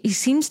 He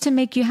seems to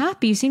make you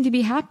happy. You seem to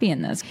be happy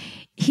in this.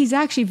 He's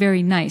actually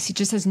very nice. He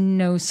just has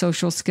no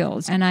social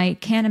skills. And I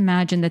can't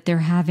imagine that they're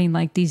having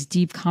like these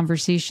deep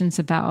conversations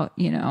about,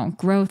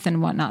 growth and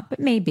whatnot,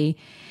 but maybe.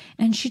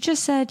 And she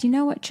just said, you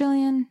know what,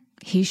 Jillian?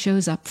 He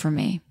shows up for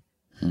me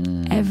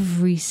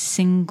every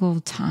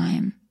single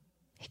time.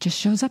 He just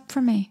shows up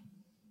for me.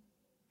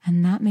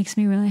 And that makes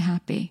me really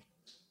happy.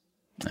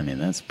 I mean,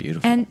 that's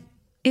beautiful. And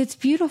it's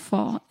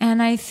beautiful.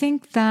 And I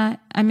think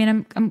that,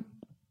 I'm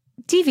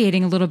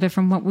deviating a little bit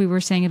from what we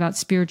were saying about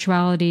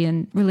spirituality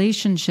and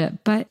relationship,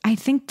 but I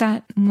think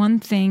that one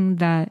thing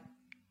that,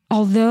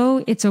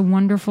 although it's a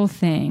wonderful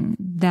thing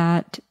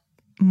that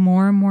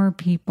more and more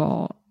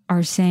people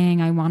are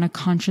saying, I want a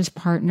conscious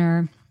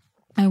partner,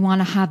 I want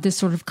to have this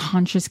sort of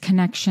conscious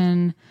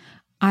connection,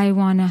 I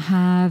want to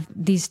have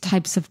these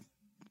types of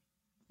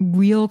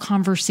real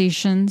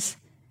conversations.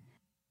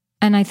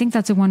 And I think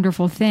that's a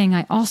wonderful thing.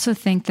 I also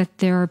think that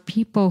there are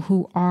people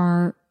who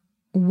are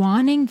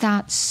wanting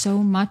that so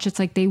much. It's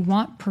like they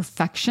want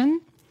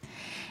perfection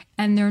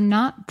and they're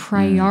not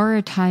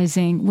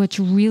prioritizing what's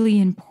really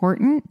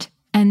important,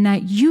 and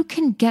that you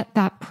can get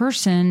that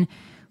person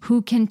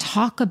who can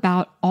talk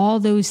about all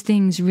those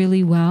things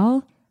really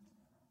well.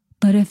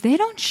 But if they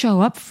don't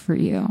show up for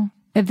you,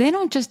 if they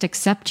don't just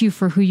accept you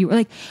for who you are,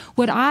 like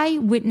what I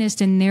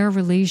witnessed in their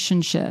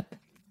relationship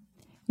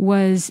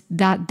was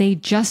that they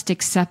just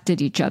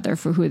accepted each other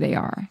for who they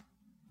are.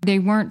 They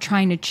weren't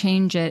trying to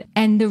change it.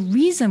 And the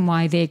reason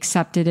why they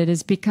accepted it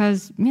is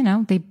because,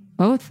 they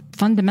both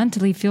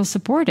fundamentally feel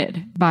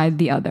supported by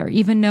the other,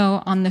 even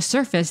though on the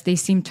surface they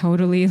seem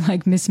totally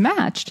like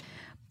mismatched.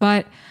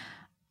 But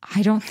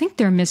I don't think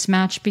they're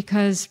mismatched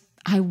because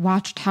I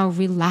watched how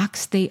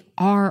relaxed they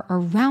are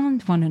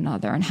around one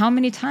another. And how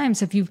many times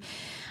have you,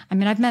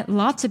 I've met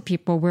lots of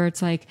people where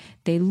it's like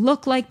they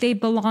look like they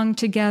belong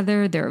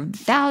together. Their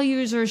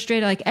values are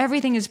straight, like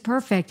everything is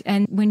perfect.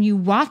 And when you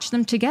watch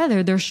them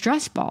together, they're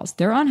stress balls.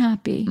 They're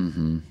unhappy.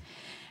 Mm-hmm.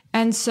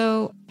 And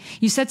so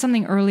you said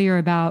something earlier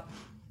about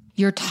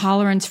your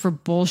tolerance for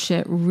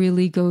bullshit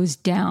really goes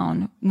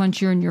down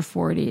once you're in your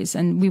 40s.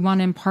 And we want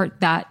to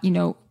impart that,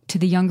 to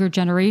the younger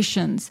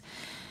generations.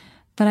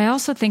 But I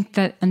also think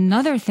that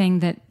another thing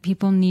that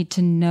people need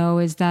to know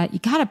is that you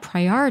got to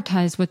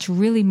prioritize what's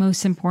really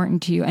most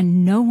important to you.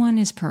 And no one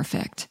is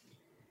perfect.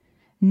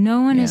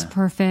 No one is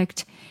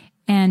perfect.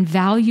 And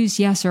values,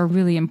 yes, are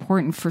really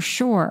important for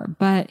sure.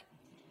 But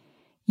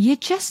you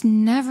just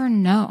never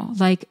know.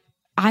 Like,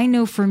 I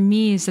know for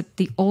me is that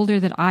the older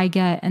that I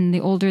get and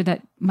the older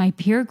that my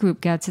peer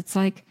group gets, it's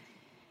like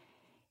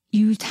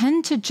you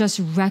tend to just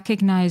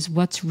recognize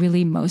what's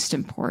really most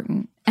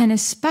important. And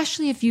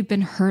especially if you've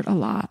been hurt a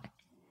lot.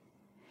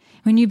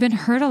 When you've been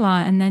hurt a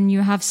lot and then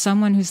you have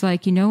someone who's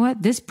like, you know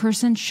what, this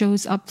person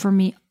shows up for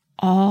me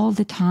all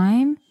the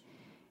time.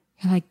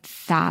 You're like,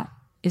 that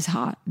is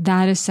hot.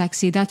 That is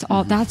sexy. That's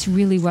all. That's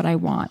really what I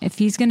want. If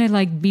he's going to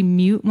like be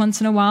mute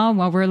once in a while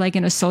we're like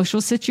in a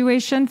social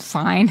situation,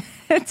 fine.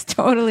 It's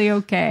totally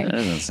okay.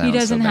 He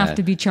doesn't have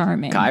to be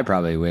charming. Kai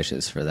probably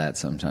wishes for that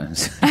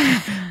sometimes.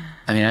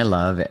 I mean, I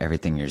love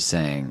everything you're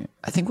saying.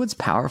 I think what's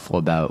powerful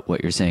about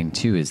what you're saying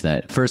too is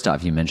that first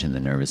off, you mentioned the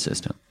nervous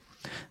system.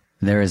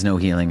 There is no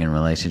healing in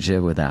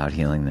relationship without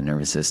healing the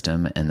nervous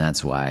system. And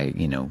that's why,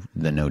 you know,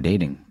 the no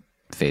dating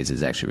phase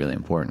is actually really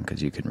important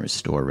because you can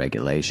restore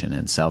regulation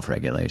and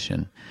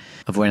self-regulation.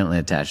 Avoidantly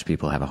attached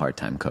people have a hard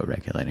time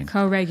co-regulating.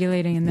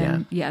 Co-regulating and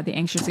then, the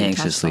anxiously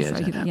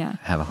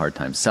attached have a hard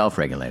time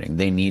self-regulating.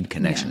 They need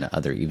connection to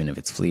other, even if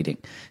it's fleeting,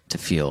 to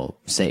feel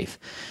safe.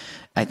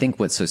 I think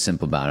what's so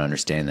simple about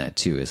understanding that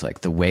too is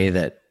like the way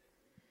that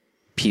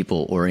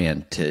people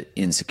orient to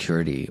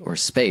insecurity or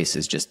space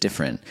is just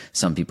different.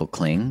 Some people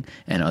cling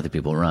and other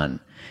people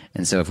run.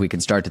 And so if we can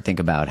start to think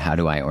about how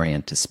do I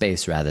orient to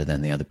space rather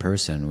than the other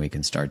person, we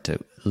can start to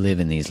live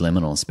in these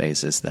liminal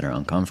spaces that are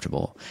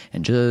uncomfortable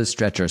and just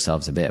stretch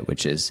ourselves a bit,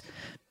 which is,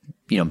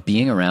 you know,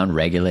 being around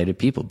regulated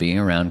people, being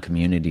around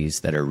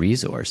communities that are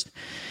resourced.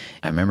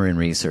 I remember in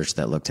research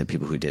that looked at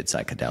people who did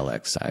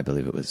psychedelics, I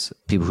believe it was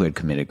people who had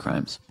committed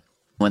crimes.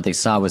 What they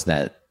saw was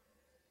that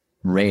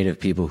rate of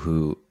people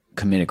who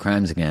committed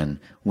crimes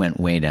again went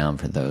way down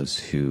for those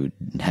who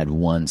had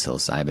one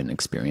psilocybin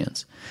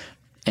experience.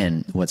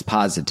 And what's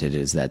posited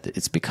is that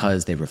it's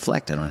because they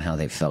reflected on how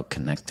they felt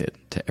connected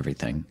to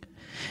everything.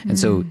 And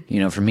so, you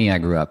know, for me, I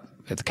grew up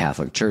at the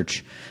Catholic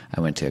Church.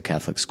 I went to a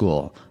Catholic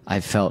school. I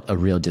felt a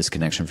real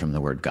disconnection from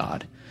the word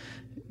God.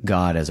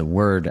 God as a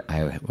word,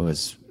 it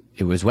was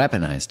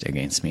weaponized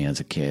against me as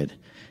a kid,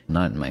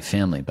 not in my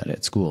family, but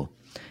at school.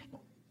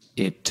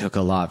 It took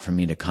a lot for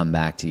me to come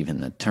back to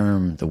even the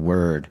term, the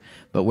word,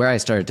 but where I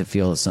started to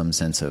feel some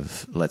sense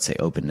of, let's say,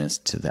 openness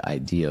to the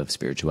idea of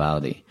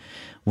spirituality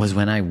was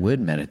when I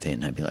would meditate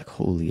and I'd be like,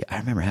 I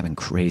remember having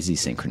crazy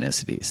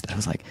synchronicities that I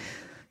was like,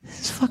 this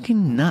is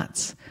fucking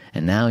nuts.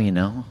 And now, you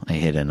know, I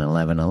hit an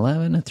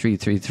 1111, a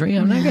 333.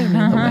 I'm not getting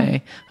in the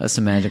way of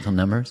some magical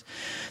numbers.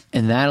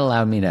 And that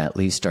allowed me to at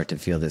least start to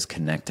feel this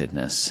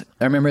connectedness.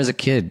 I remember as a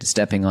kid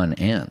stepping on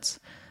ants.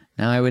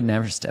 Now I would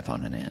never step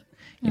on an ant.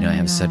 You know, I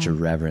have such a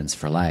reverence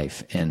for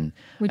life. And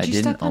would you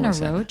step on a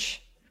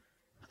roach?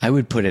 I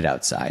would put it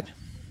outside.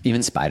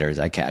 Even spiders,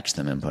 I catch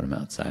them and put them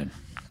outside.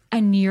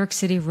 A New York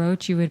City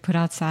roach you would put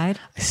outside?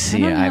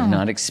 See, I've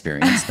not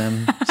experienced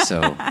them, so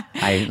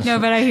No,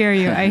 but I hear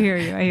you.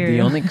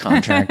 The only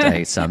contract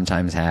I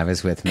sometimes have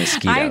is with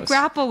mosquitoes. I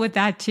grapple with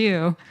that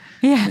too.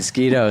 Yeah.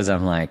 Mosquitoes,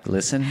 I'm like,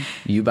 listen,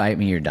 you bite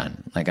me, you're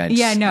done. Like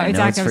exactly.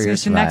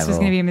 The next was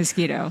going to be a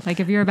mosquito. Like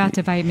if you're about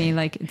to bite me,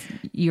 like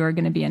you're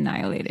going to be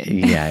annihilated.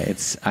 Yeah,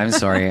 I'm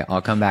sorry.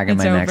 I'll come back in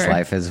my next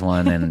life as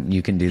one, and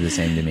you can do the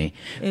same to me.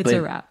 It's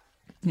a wrap.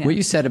 Yeah. What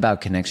you said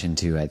about connection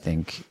too, I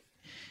think.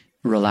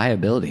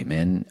 Reliability,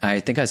 man.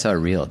 I think I saw a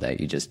reel that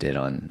you just did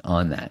on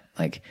that.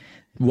 Like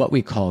what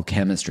we call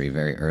chemistry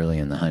very early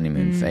in the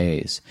honeymoon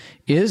phase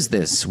is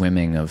this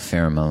swimming of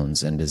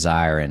pheromones and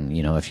desire. And,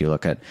 you know, if you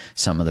look at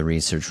some of the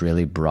research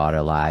really brought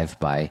alive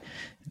by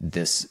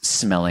this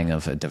smelling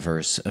of a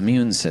diverse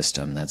immune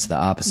system, that's the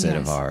opposite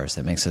of ours,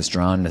 that makes us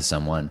drawn to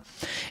someone.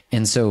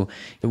 And so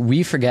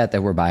we forget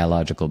that we're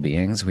biological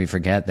beings. We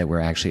forget that we're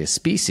actually a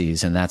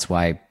species. And that's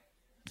why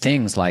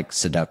things like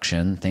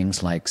seduction,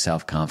 things like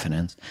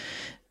self-confidence,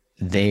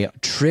 they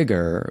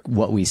trigger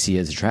what we see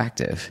as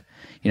attractive.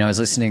 You know, I was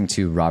listening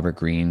to Robert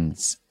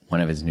Greene's,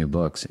 one of his new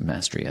books,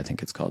 Mastery, I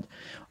think it's called,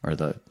 or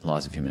The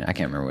Laws of Human, I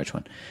can't remember which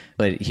one.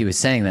 But he was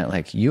saying that,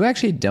 like, you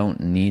actually don't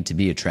need to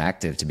be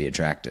attractive to be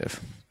attractive.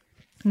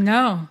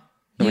 No,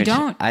 you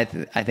don't. I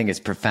think it's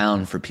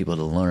profound for people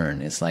to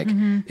learn. It's like,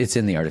 it's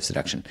in The Art of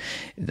Seduction.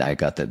 I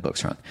got the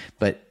books wrong.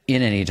 But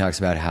in it, he talks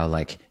about how,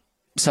 like,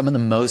 some of the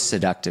most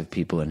seductive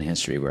people in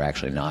history were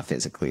actually not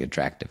physically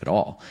attractive at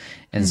all.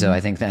 And so I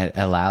think that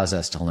allows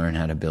us to learn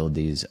how to build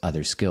these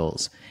other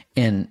skills.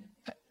 And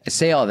I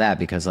say all that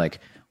because, like,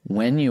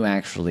 when you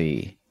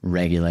actually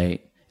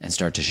regulate and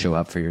start to show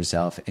up for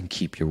yourself and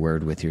keep your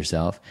word with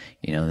yourself,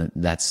 you know,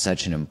 that's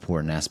such an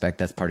important aspect.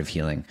 That's part of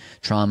healing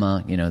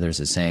trauma. You know, there's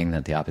a saying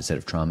that the opposite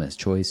of trauma is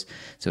choice.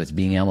 So it's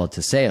being able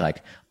to say,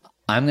 like,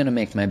 I'm going to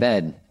make my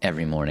bed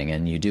every morning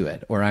and you do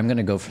it, or I'm going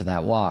to go for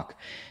that walk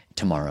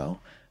tomorrow.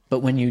 But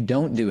when you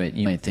don't do it,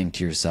 you might think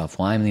to yourself,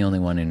 well, I'm the only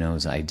one who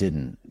knows I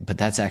didn't. But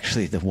that's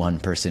actually the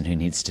one person who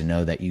needs to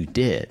know that you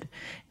did.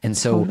 And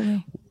so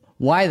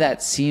why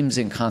that seems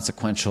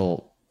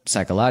inconsequential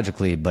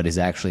psychologically, but is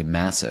actually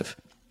massive,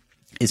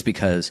 is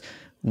because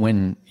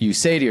when you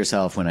say to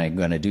yourself, when I'm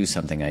going to do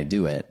something, I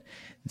do it,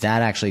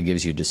 that actually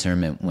gives you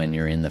discernment when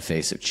you're in the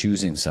face of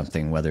choosing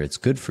something, whether it's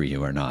good for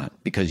you or not,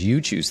 because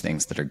you choose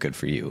things that are good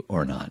for you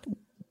or not.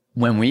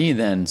 When we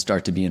then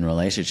start to be in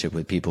relationship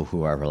with people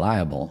who are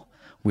reliable,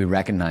 we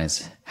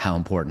recognize how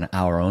important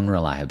our own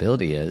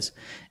reliability is.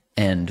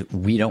 And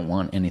we don't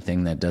want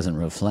anything that doesn't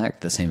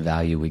reflect the same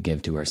value we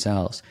give to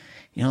ourselves.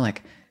 You know,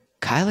 like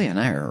Kylie and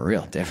I are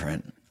real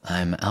different.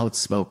 I'm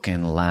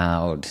outspoken,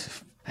 loud.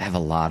 I have a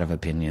lot of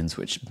opinions,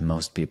 which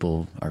most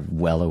people are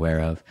well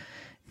aware of.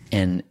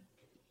 And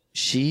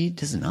she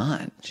does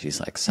not. She's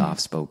like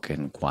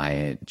soft-spoken,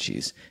 quiet.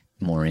 She's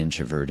more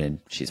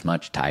introverted. She's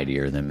much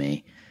tidier than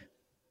me.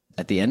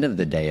 At the end of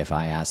the day, if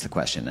I ask the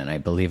question, and I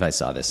believe I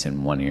saw this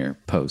in one of your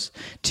posts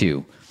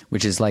too,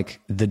 which is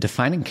like the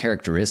defining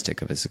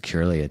characteristic of a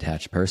securely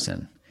attached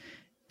person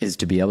is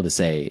to be able to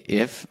say,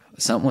 if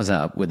something was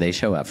up, would they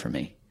show up for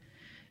me?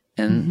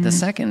 And the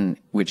second,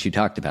 which you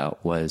talked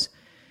about, was,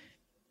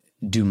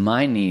 do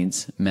my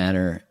needs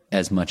matter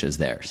as much as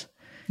theirs?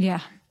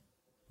 Yeah.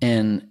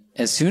 And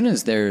as soon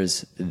as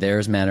theirs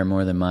matter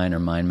more than mine or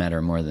mine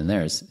matter more than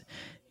theirs,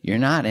 you're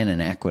not in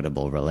an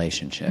equitable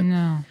relationship.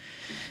 No.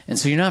 And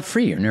so you're not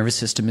free. Your nervous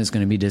system is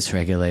going to be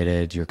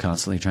dysregulated. You're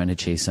constantly trying to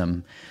chase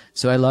them.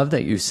 So I love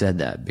that you said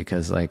that,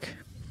 because like,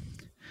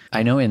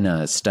 I know in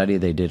a study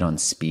they did on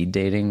speed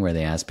dating where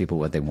they asked people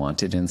what they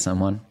wanted in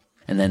someone,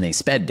 and then they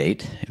sped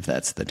date, if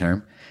that's the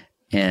term.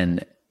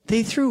 And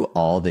they threw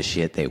all the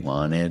shit they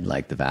wanted,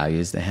 like the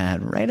values they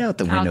had, right out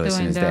the window as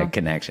soon as they had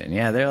connection.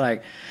 Yeah, they're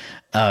like,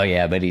 oh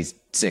yeah, but he's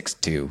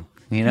 6'2".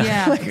 You know?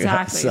 Yeah, like,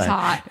 exactly. It's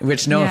hot.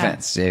 Which, no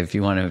offense, if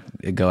you want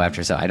to go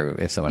after someone,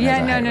 if someone has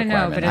a height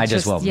requirement, but I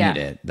just won't meet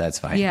it. That's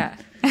fine. Yeah.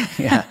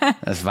 Yeah,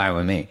 that's fine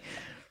with me.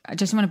 I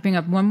just want to bring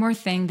up one more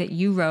thing that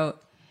you wrote,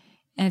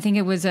 and I think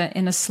it was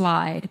in a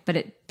slide, but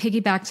it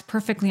piggybacks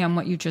perfectly on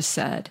what you just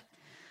said.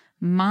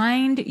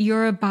 Mind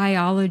your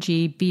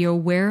biology, be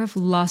aware of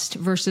lust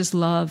versus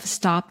love,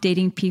 stop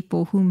dating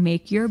people who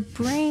make your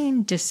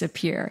brain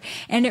disappear.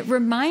 And it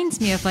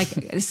reminds me of like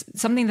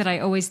something that I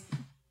always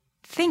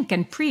think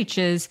and preach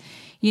is,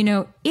 you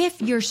know,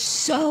 if you're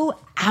so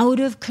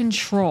out of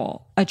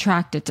control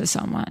attracted to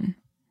someone,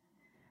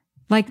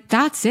 like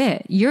that's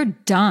it, you're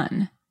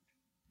done,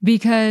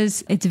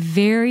 because it's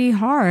very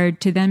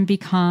hard to then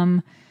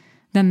become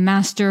the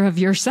master of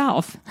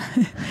yourself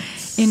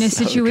in a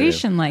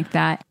situation like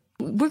that.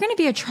 We're going to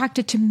be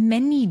attracted to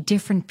many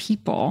different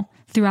people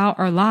throughout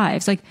our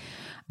lives. Like,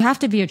 you have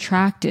to be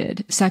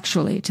attracted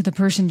sexually to the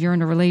person you're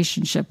in a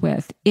relationship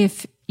with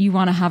if you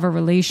want to have a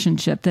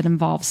relationship that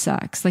involves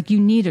sex. Like, you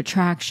need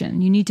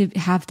attraction. You need to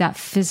have that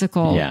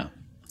physical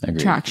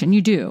attraction.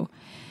 You do.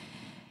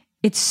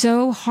 It's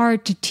so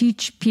hard to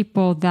teach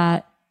people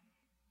that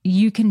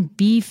you can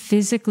be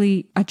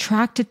physically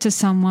attracted to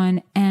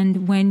someone,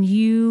 and when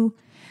you,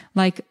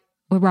 like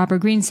what Robert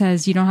Greene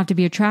says, you don't have to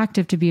be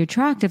attractive to be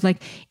attractive.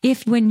 Like,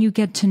 if when you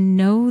get to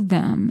know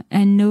them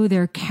and know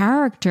their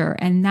character,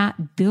 and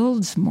that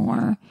builds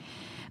more.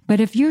 But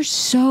if you're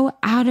so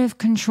out of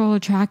control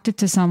attracted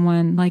to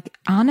someone, like,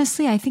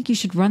 honestly, I think you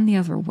should run the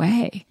other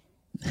way.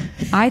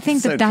 I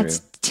think so that's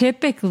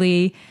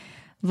typically,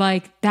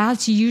 like,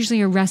 that's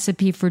usually a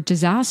recipe for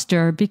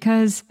disaster,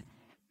 because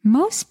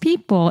most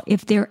people,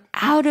 if they're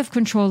out of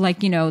control,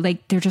 like, you know,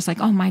 like they're just like,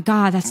 oh my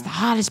God, that's the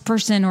hottest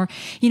person. Or,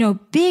 you know,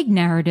 big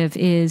narrative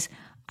is,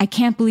 I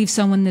can't believe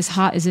someone this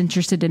hot is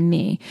interested in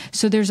me.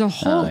 So there's a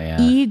whole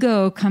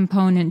ego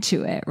component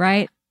to it,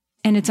 right?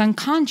 And it's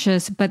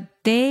unconscious, but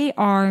they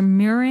are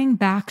mirroring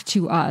back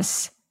to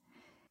us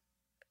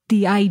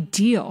the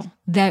ideal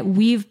that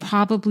we've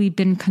probably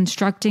been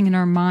constructing in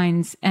our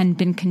minds and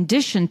been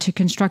conditioned to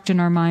construct in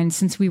our minds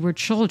since we were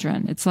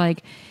children. It's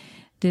like,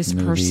 this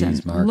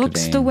person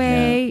looks the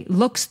way,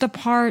 looks the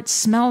part,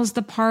 smells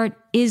the part,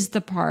 is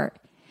the part.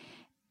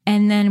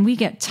 And then we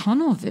get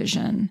tunnel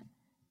vision.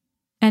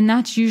 And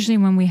that's usually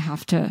when we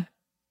have to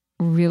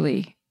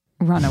really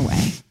run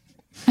away.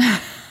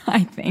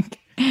 I think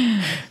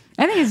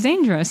it's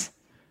dangerous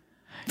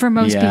for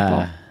most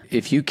people.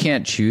 If you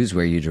can't choose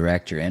where you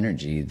direct your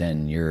energy,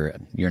 then you're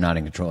not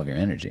in control of your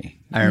energy.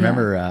 I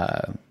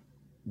remember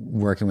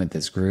working with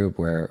this group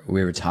where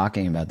we were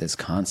talking about this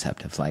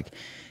concept of like,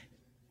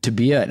 to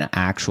be an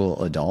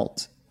actual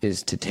adult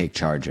is to take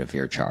charge of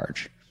your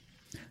charge,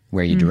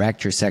 where you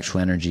direct your sexual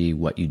energy,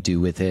 what you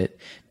do with it.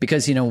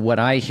 Because, you know, what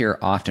I hear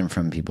often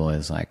from people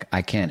is like,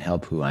 I can't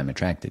help who I'm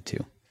attracted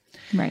to.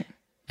 Right.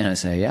 And I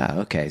say, yeah,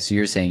 okay. So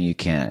you're saying you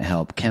can't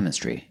help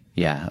chemistry.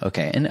 Yeah,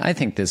 okay. And I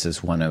think this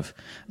is one of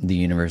the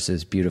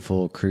universe's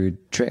beautiful,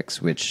 crude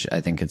tricks, which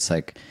I think it's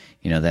like,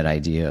 you know, that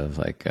idea of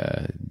like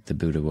the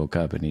Buddha woke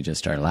up and he just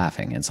started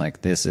laughing. It's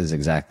like, this is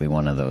exactly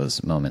one of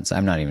those moments.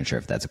 I'm not even sure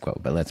if that's a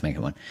quote, but let's make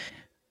it one.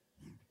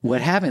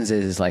 What happens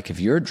is like, if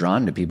you're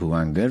drawn to people who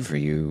aren't good for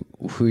you,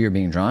 who you're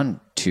being drawn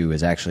to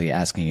is actually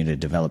asking you to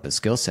develop a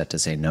skill set to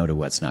say no to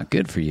what's not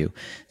good for you.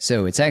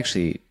 So it's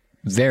actually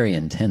very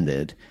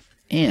intended.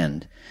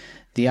 And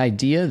the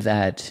idea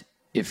that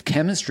if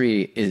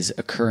chemistry is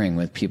occurring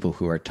with people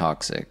who are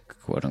toxic,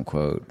 quote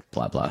unquote,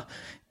 blah, blah,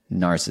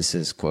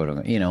 narcissist, quote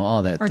unquote, you know,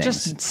 all that. Or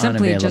things. Just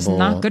simply just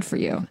not good for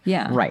you.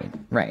 Yeah.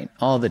 Right.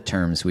 All the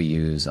terms we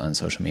use on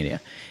social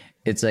media.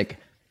 It's like,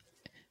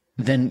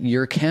 then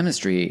your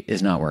chemistry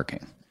is not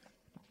working.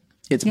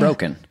 It's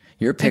broken.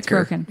 Your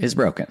picker is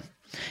broken.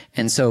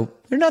 And so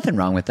there's nothing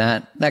wrong with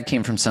that. That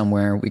came from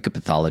somewhere. We could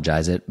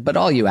pathologize it. But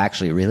all you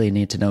actually really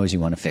need to know is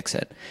you want to fix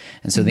it.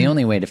 And so the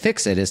only way to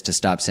fix it is to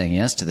stop saying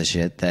yes to the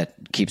shit that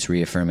keeps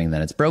reaffirming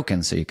that it's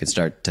broken so you could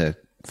start to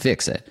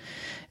fix it.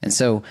 And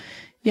so,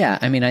 yeah,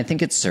 I mean, I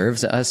think it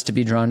serves us to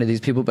be drawn to these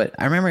people. But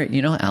I remember,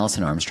 you know,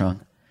 Alison Armstrong?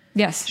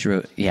 Yes. She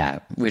wrote,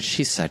 which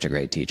she's such a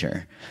great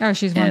teacher. Oh,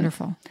 she's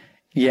wonderful.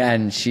 Yeah,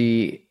 and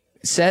she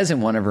says in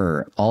one of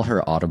all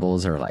her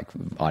audibles are like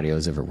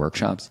audios of her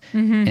workshops.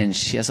 And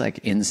she has like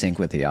In Sync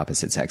with the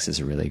Opposite Sex is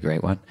a really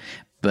great one.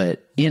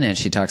 But in it,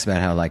 she talks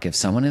about how like if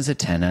someone is a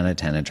 10 out of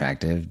 10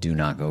 attractive, do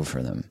not go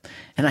for them.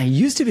 And I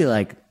used to be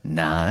like,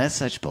 nah, that's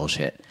such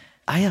bullshit.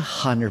 I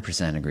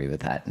 100% agree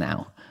with that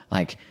now.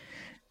 Like,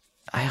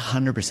 I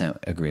 100%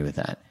 agree with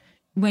that.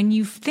 When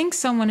you think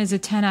someone is a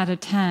 10 out of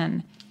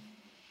 10,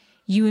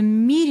 you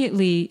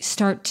immediately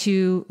start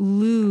to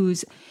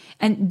lose.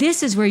 And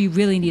this is where you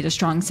really need a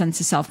strong sense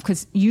of self,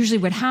 because usually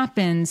what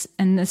happens,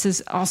 and this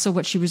is also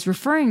what she was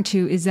referring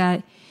to, is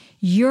that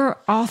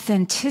your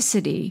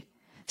authenticity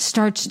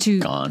starts to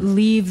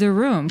leave the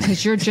room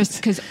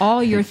because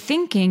all you're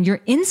thinking,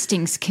 your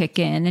instincts kick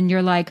in and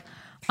you're like,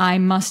 I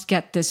must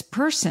get this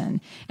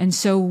person. And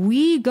so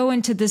we go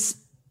into this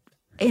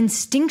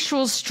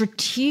instinctual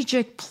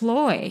strategic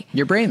ploy.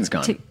 Your brain's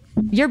gone.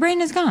 Your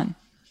brain is gone.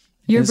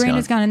 Your brain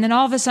is gone. And then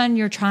all of a sudden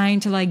you're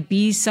trying to like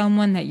be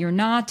someone that you're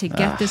not to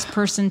get this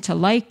person to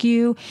like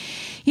you,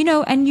 you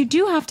know, and you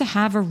do have to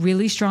have a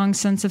really strong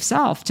sense of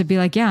self to be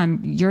like, yeah,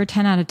 you're a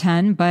 10 out of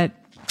 10, but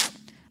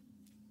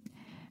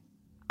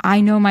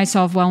I know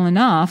myself well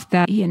enough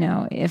that, you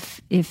know,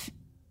 if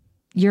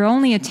you're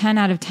only a 10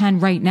 out of 10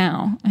 right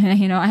now,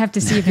 you know, I have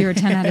to see if you're a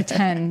 10 out of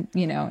 10,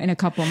 you know, in a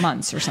couple of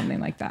months or something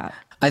like that.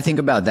 I think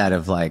about that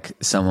of like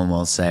someone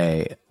will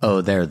say, oh,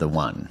 they're the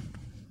one.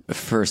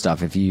 First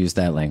off, if you use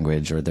that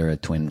language or they're a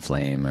twin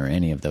flame or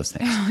any of those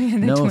things,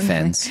 no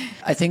offense.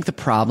 I think the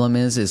problem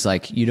is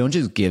like you don't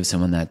just give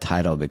someone that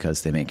title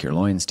because they make your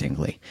loins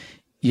tingly.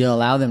 You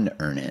allow them to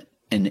earn it.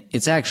 And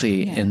it's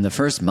actually in the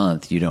first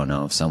month, you don't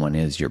know if someone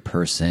is your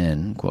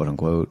person, quote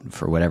unquote,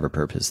 for whatever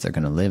purpose they're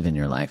going to live in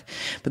your life.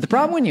 But the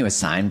problem when you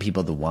assign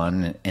people the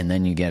one and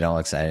then you get all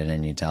excited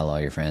and you tell all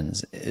your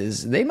friends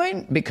is they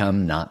might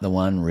become not the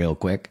one real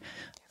quick.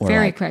 Or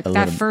very like quick.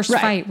 That first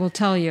fight will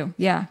tell you.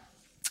 Yeah.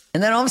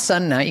 And then all of a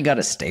sudden now you got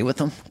to stay with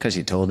them because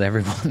you told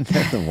everyone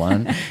they're the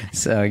one.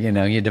 So, you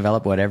know, you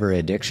develop whatever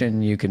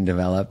addiction you can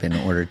develop in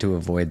order to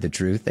avoid the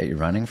truth that you're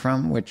running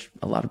from, which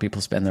a lot of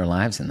people spend their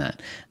lives in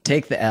that.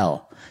 Take the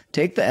L,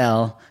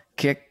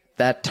 kick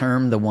that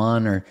term, the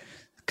one, or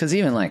because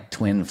even like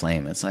twin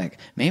flame, it's like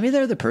maybe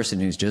they're the person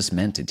who's just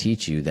meant to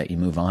teach you that you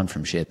move on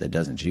from shit that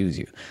doesn't choose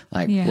you.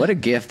 Like what a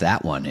gift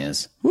that one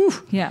is. Whew.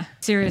 Yeah,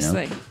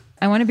 seriously. You know?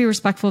 I want to be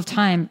respectful of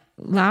time.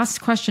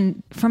 Last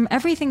question. From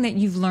everything that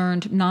you've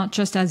learned, not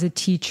just as a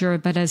teacher,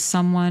 but as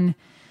someone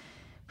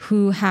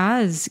who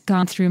has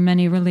gone through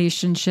many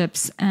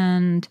relationships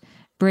and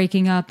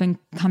breaking up and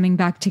coming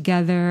back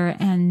together,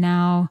 and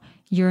now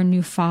you're a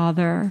new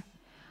father,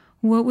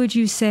 what would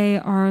you say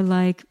are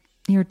like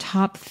your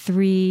top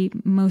 3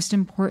 most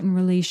important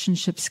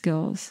relationship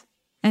skills?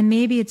 And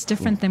maybe it's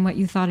different than what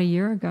you thought a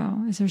year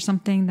ago. Is there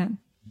something that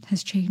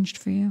has changed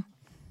for you?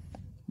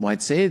 Well,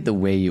 I'd say the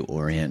way you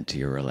orient to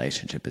your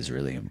relationship is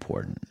really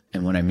important.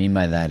 And what I mean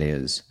by that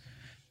is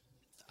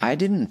I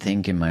didn't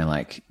think in my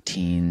like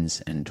teens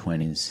and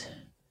 20s,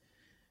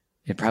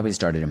 it probably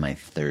started in my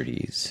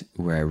 30s,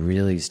 where I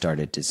really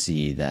started to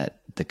see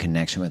that the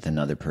connection with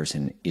another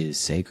person is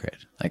sacred.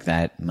 Like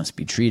that must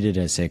be treated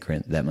as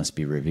sacred. That must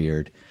be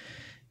revered.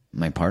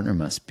 My partner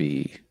must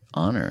be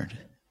honored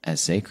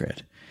as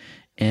sacred.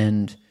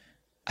 And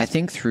I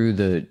think through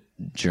the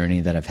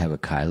journey that I've had with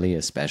Kylie,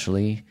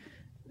 especially,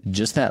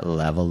 just that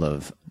level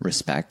of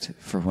respect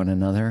for one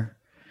another,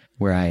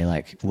 where I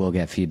like will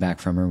get feedback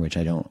from her, which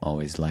I don't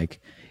always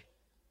like,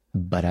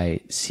 but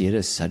I see it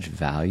as such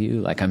value.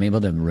 Like I'm able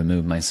to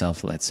remove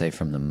myself, let's say,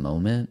 from the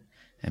moment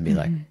and be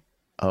like,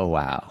 oh,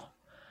 wow.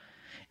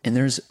 And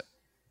there's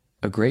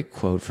a great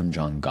quote from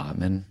John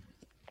Gottman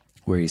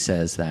where he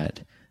says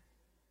that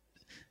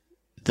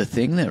the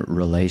thing that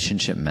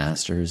relationship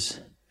masters,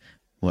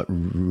 what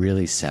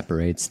really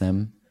separates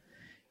them,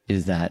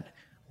 is that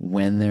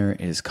when there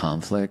is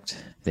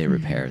conflict, they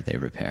repair.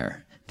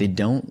 They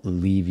don't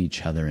leave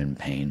each other in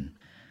pain.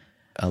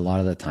 A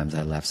lot of the times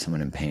I left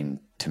someone in pain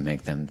to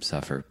make them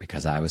suffer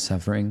because I was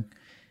suffering.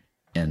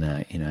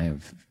 And, you know, I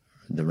have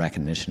the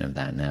recognition of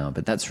that now,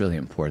 but that's really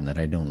important that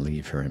I don't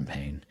leave her in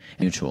pain.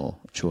 Mutual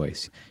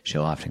choice.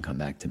 She'll often come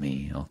back to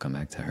me. I'll come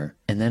back to her.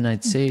 And then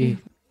I'd say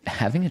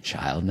having a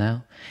child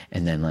now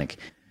and then like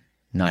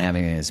not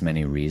having as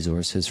many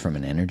resources from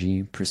an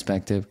energy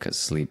perspective because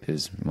sleep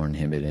is more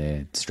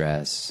inhibited,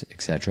 stress,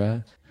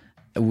 etc.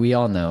 we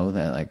all know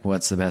that, like,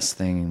 what's the best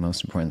thing,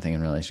 most important thing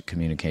in relationship?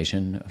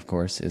 Communication, of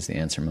course, is the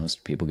answer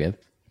most people give.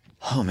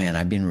 Oh man,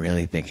 I've been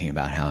really thinking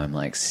about how I'm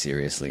like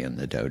seriously in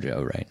the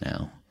dojo right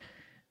now.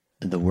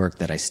 The work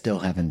that I still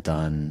haven't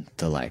done,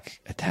 the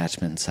like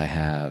attachments I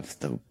have,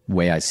 the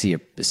way I see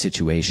a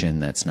situation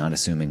that's not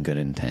assuming good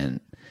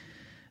intent.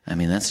 I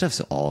mean, that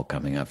stuff's all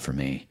coming up for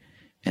me.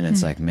 And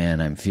it's like,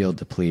 man, I feel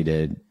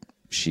depleted.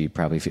 She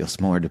probably feels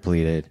more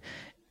depleted.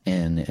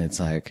 And it's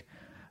like,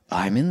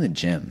 I'm in the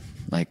gym.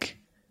 Like,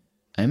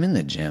 I'm in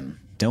the gym.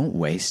 Don't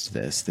waste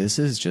this. This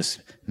is just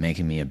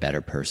making me a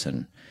better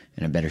person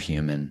and a better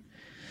human.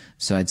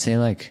 So I'd say,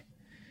 like,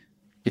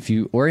 if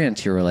you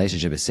orient your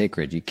relationship as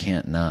sacred, you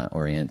can't not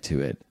orient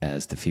to it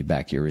as the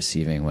feedback you're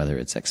receiving, whether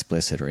it's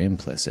explicit or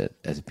implicit,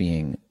 as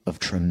being of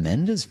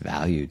tremendous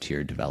value to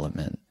your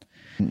development.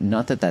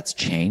 Not that that's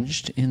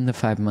changed in the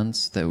 5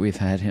 months that we've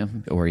had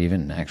him, or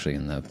even actually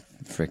in the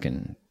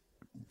frickin'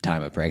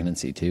 time of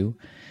pregnancy too.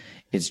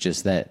 It's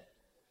just that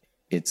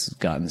it's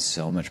gotten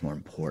so much more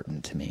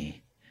important to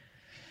me.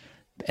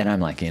 And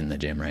I'm like in the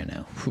gym right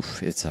now.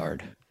 Oof, it's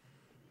hard.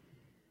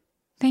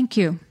 Thank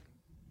you.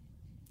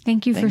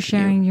 Thank you for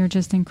sharing your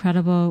just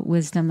incredible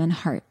wisdom and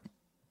heart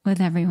with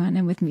everyone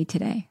and with me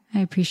today. I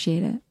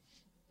appreciate it.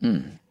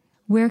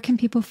 Where can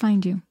people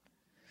find you?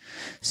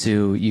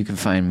 So you can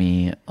find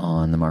me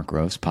on the Mark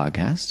Groves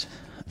podcast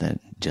that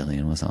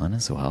Jillian was on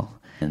as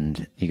well.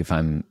 And you can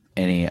find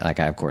I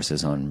have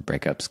courses on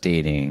breakups,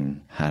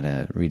 dating, how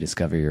to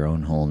rediscover your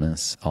own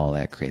wholeness, all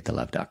at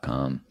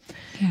createthelove.com.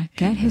 Yeah,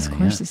 get his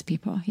courses,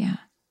 people. Yeah.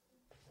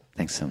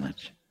 Thanks so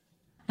much.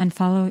 And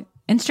follow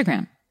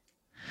Instagram.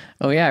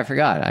 Oh, yeah, I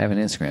forgot. I have an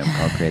Instagram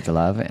called Create the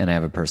Love, and I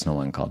have a personal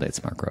one called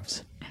It's Mark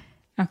Groves.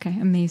 Okay,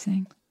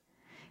 amazing.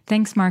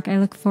 Thanks, Mark. I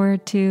look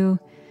forward to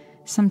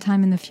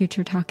sometime in the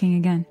future talking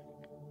again.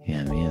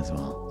 Yeah, me as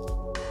well.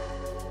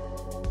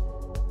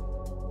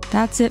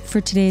 That's it for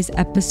today's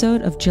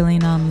episode of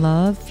Jillian on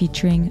Love,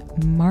 featuring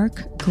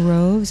Mark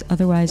Groves,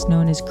 otherwise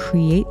known as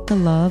Create the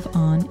Love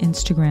on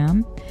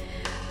Instagram.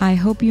 I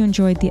hope you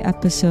enjoyed the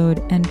episode,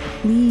 and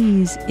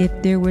please, if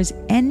there was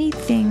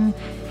anything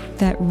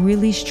that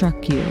really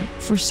struck you,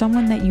 for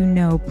someone that you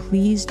know,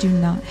 please do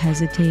not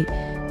hesitate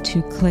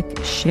to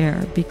click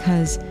share,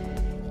 because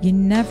you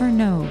never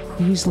know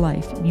whose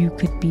life you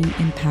could be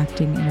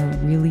impacting in a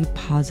really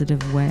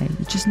positive way.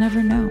 You just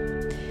never know.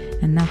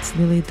 And that's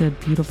really the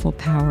beautiful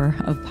power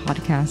of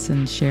podcasts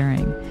and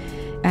sharing.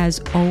 As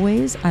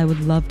always, I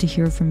would love to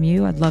hear from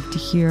you. I'd love to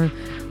hear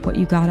what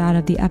you got out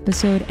of the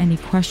episode, any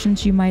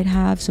questions you might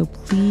have. So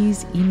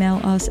please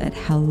email us at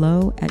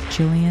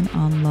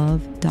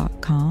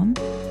hello@jillianonlove.com.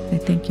 I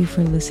thank you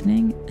for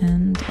listening,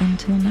 and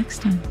until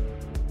next time.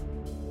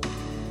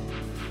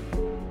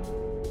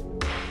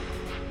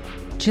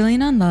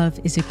 Jillian on Love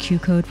is a Q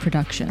Code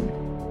production.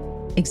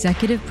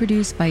 Executive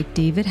produced by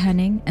David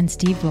Henning and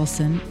Steve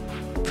Wilson.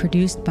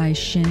 Produced by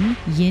Shin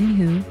Yin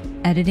Hu.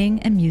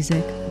 Editing and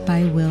music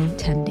by Will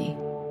Tendy.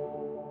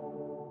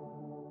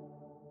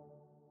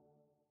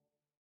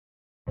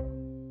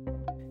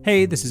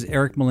 Hey, this is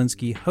Eric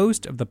Molinsky,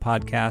 host of the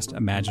podcast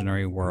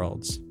Imaginary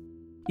Worlds.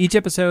 Each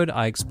episode,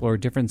 I explore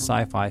different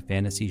sci-fi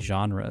fantasy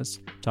genres,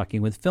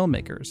 talking with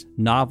filmmakers,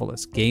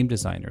 novelists, game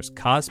designers,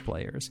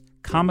 cosplayers,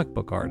 comic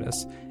book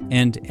artists,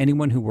 and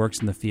anyone who works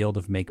in the field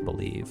of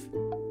make-believe.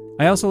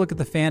 I also look at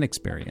the fan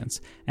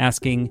experience,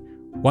 asking,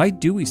 why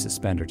do we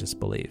suspend our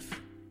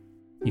disbelief?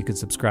 You can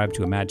subscribe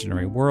to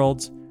Imaginary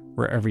Worlds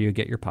wherever you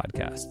get your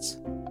podcasts.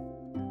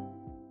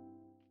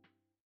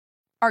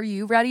 Are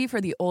you ready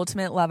for the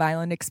ultimate Love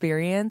Island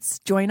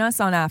experience? Join us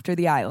on After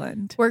the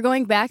Island. We're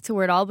going back to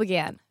where it all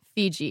began,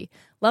 Fiji.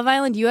 Love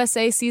Island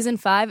USA Season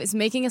 5 is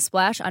making a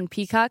splash on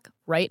Peacock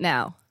right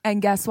now.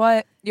 And guess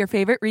what? Your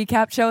favorite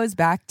recap show is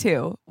back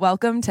too.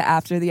 Welcome to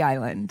After the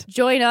Island.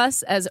 Join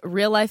us as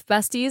real-life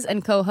besties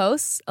and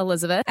co-hosts,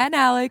 Elizabeth and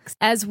Alex,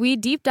 as we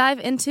deep dive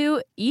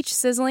into each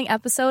sizzling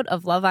episode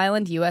of Love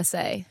Island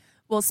USA.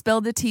 We'll spill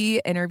the tea,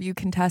 interview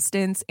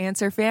contestants,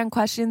 answer fan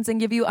questions, and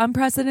give you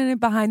unprecedented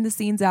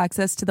behind-the-scenes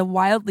access to the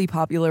wildly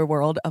popular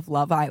world of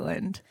Love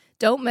Island.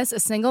 Don't miss a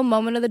single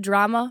moment of the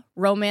drama,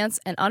 romance,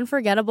 and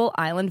unforgettable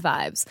island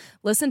vibes.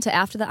 Listen to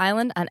After the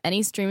Island on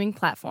any streaming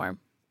platform.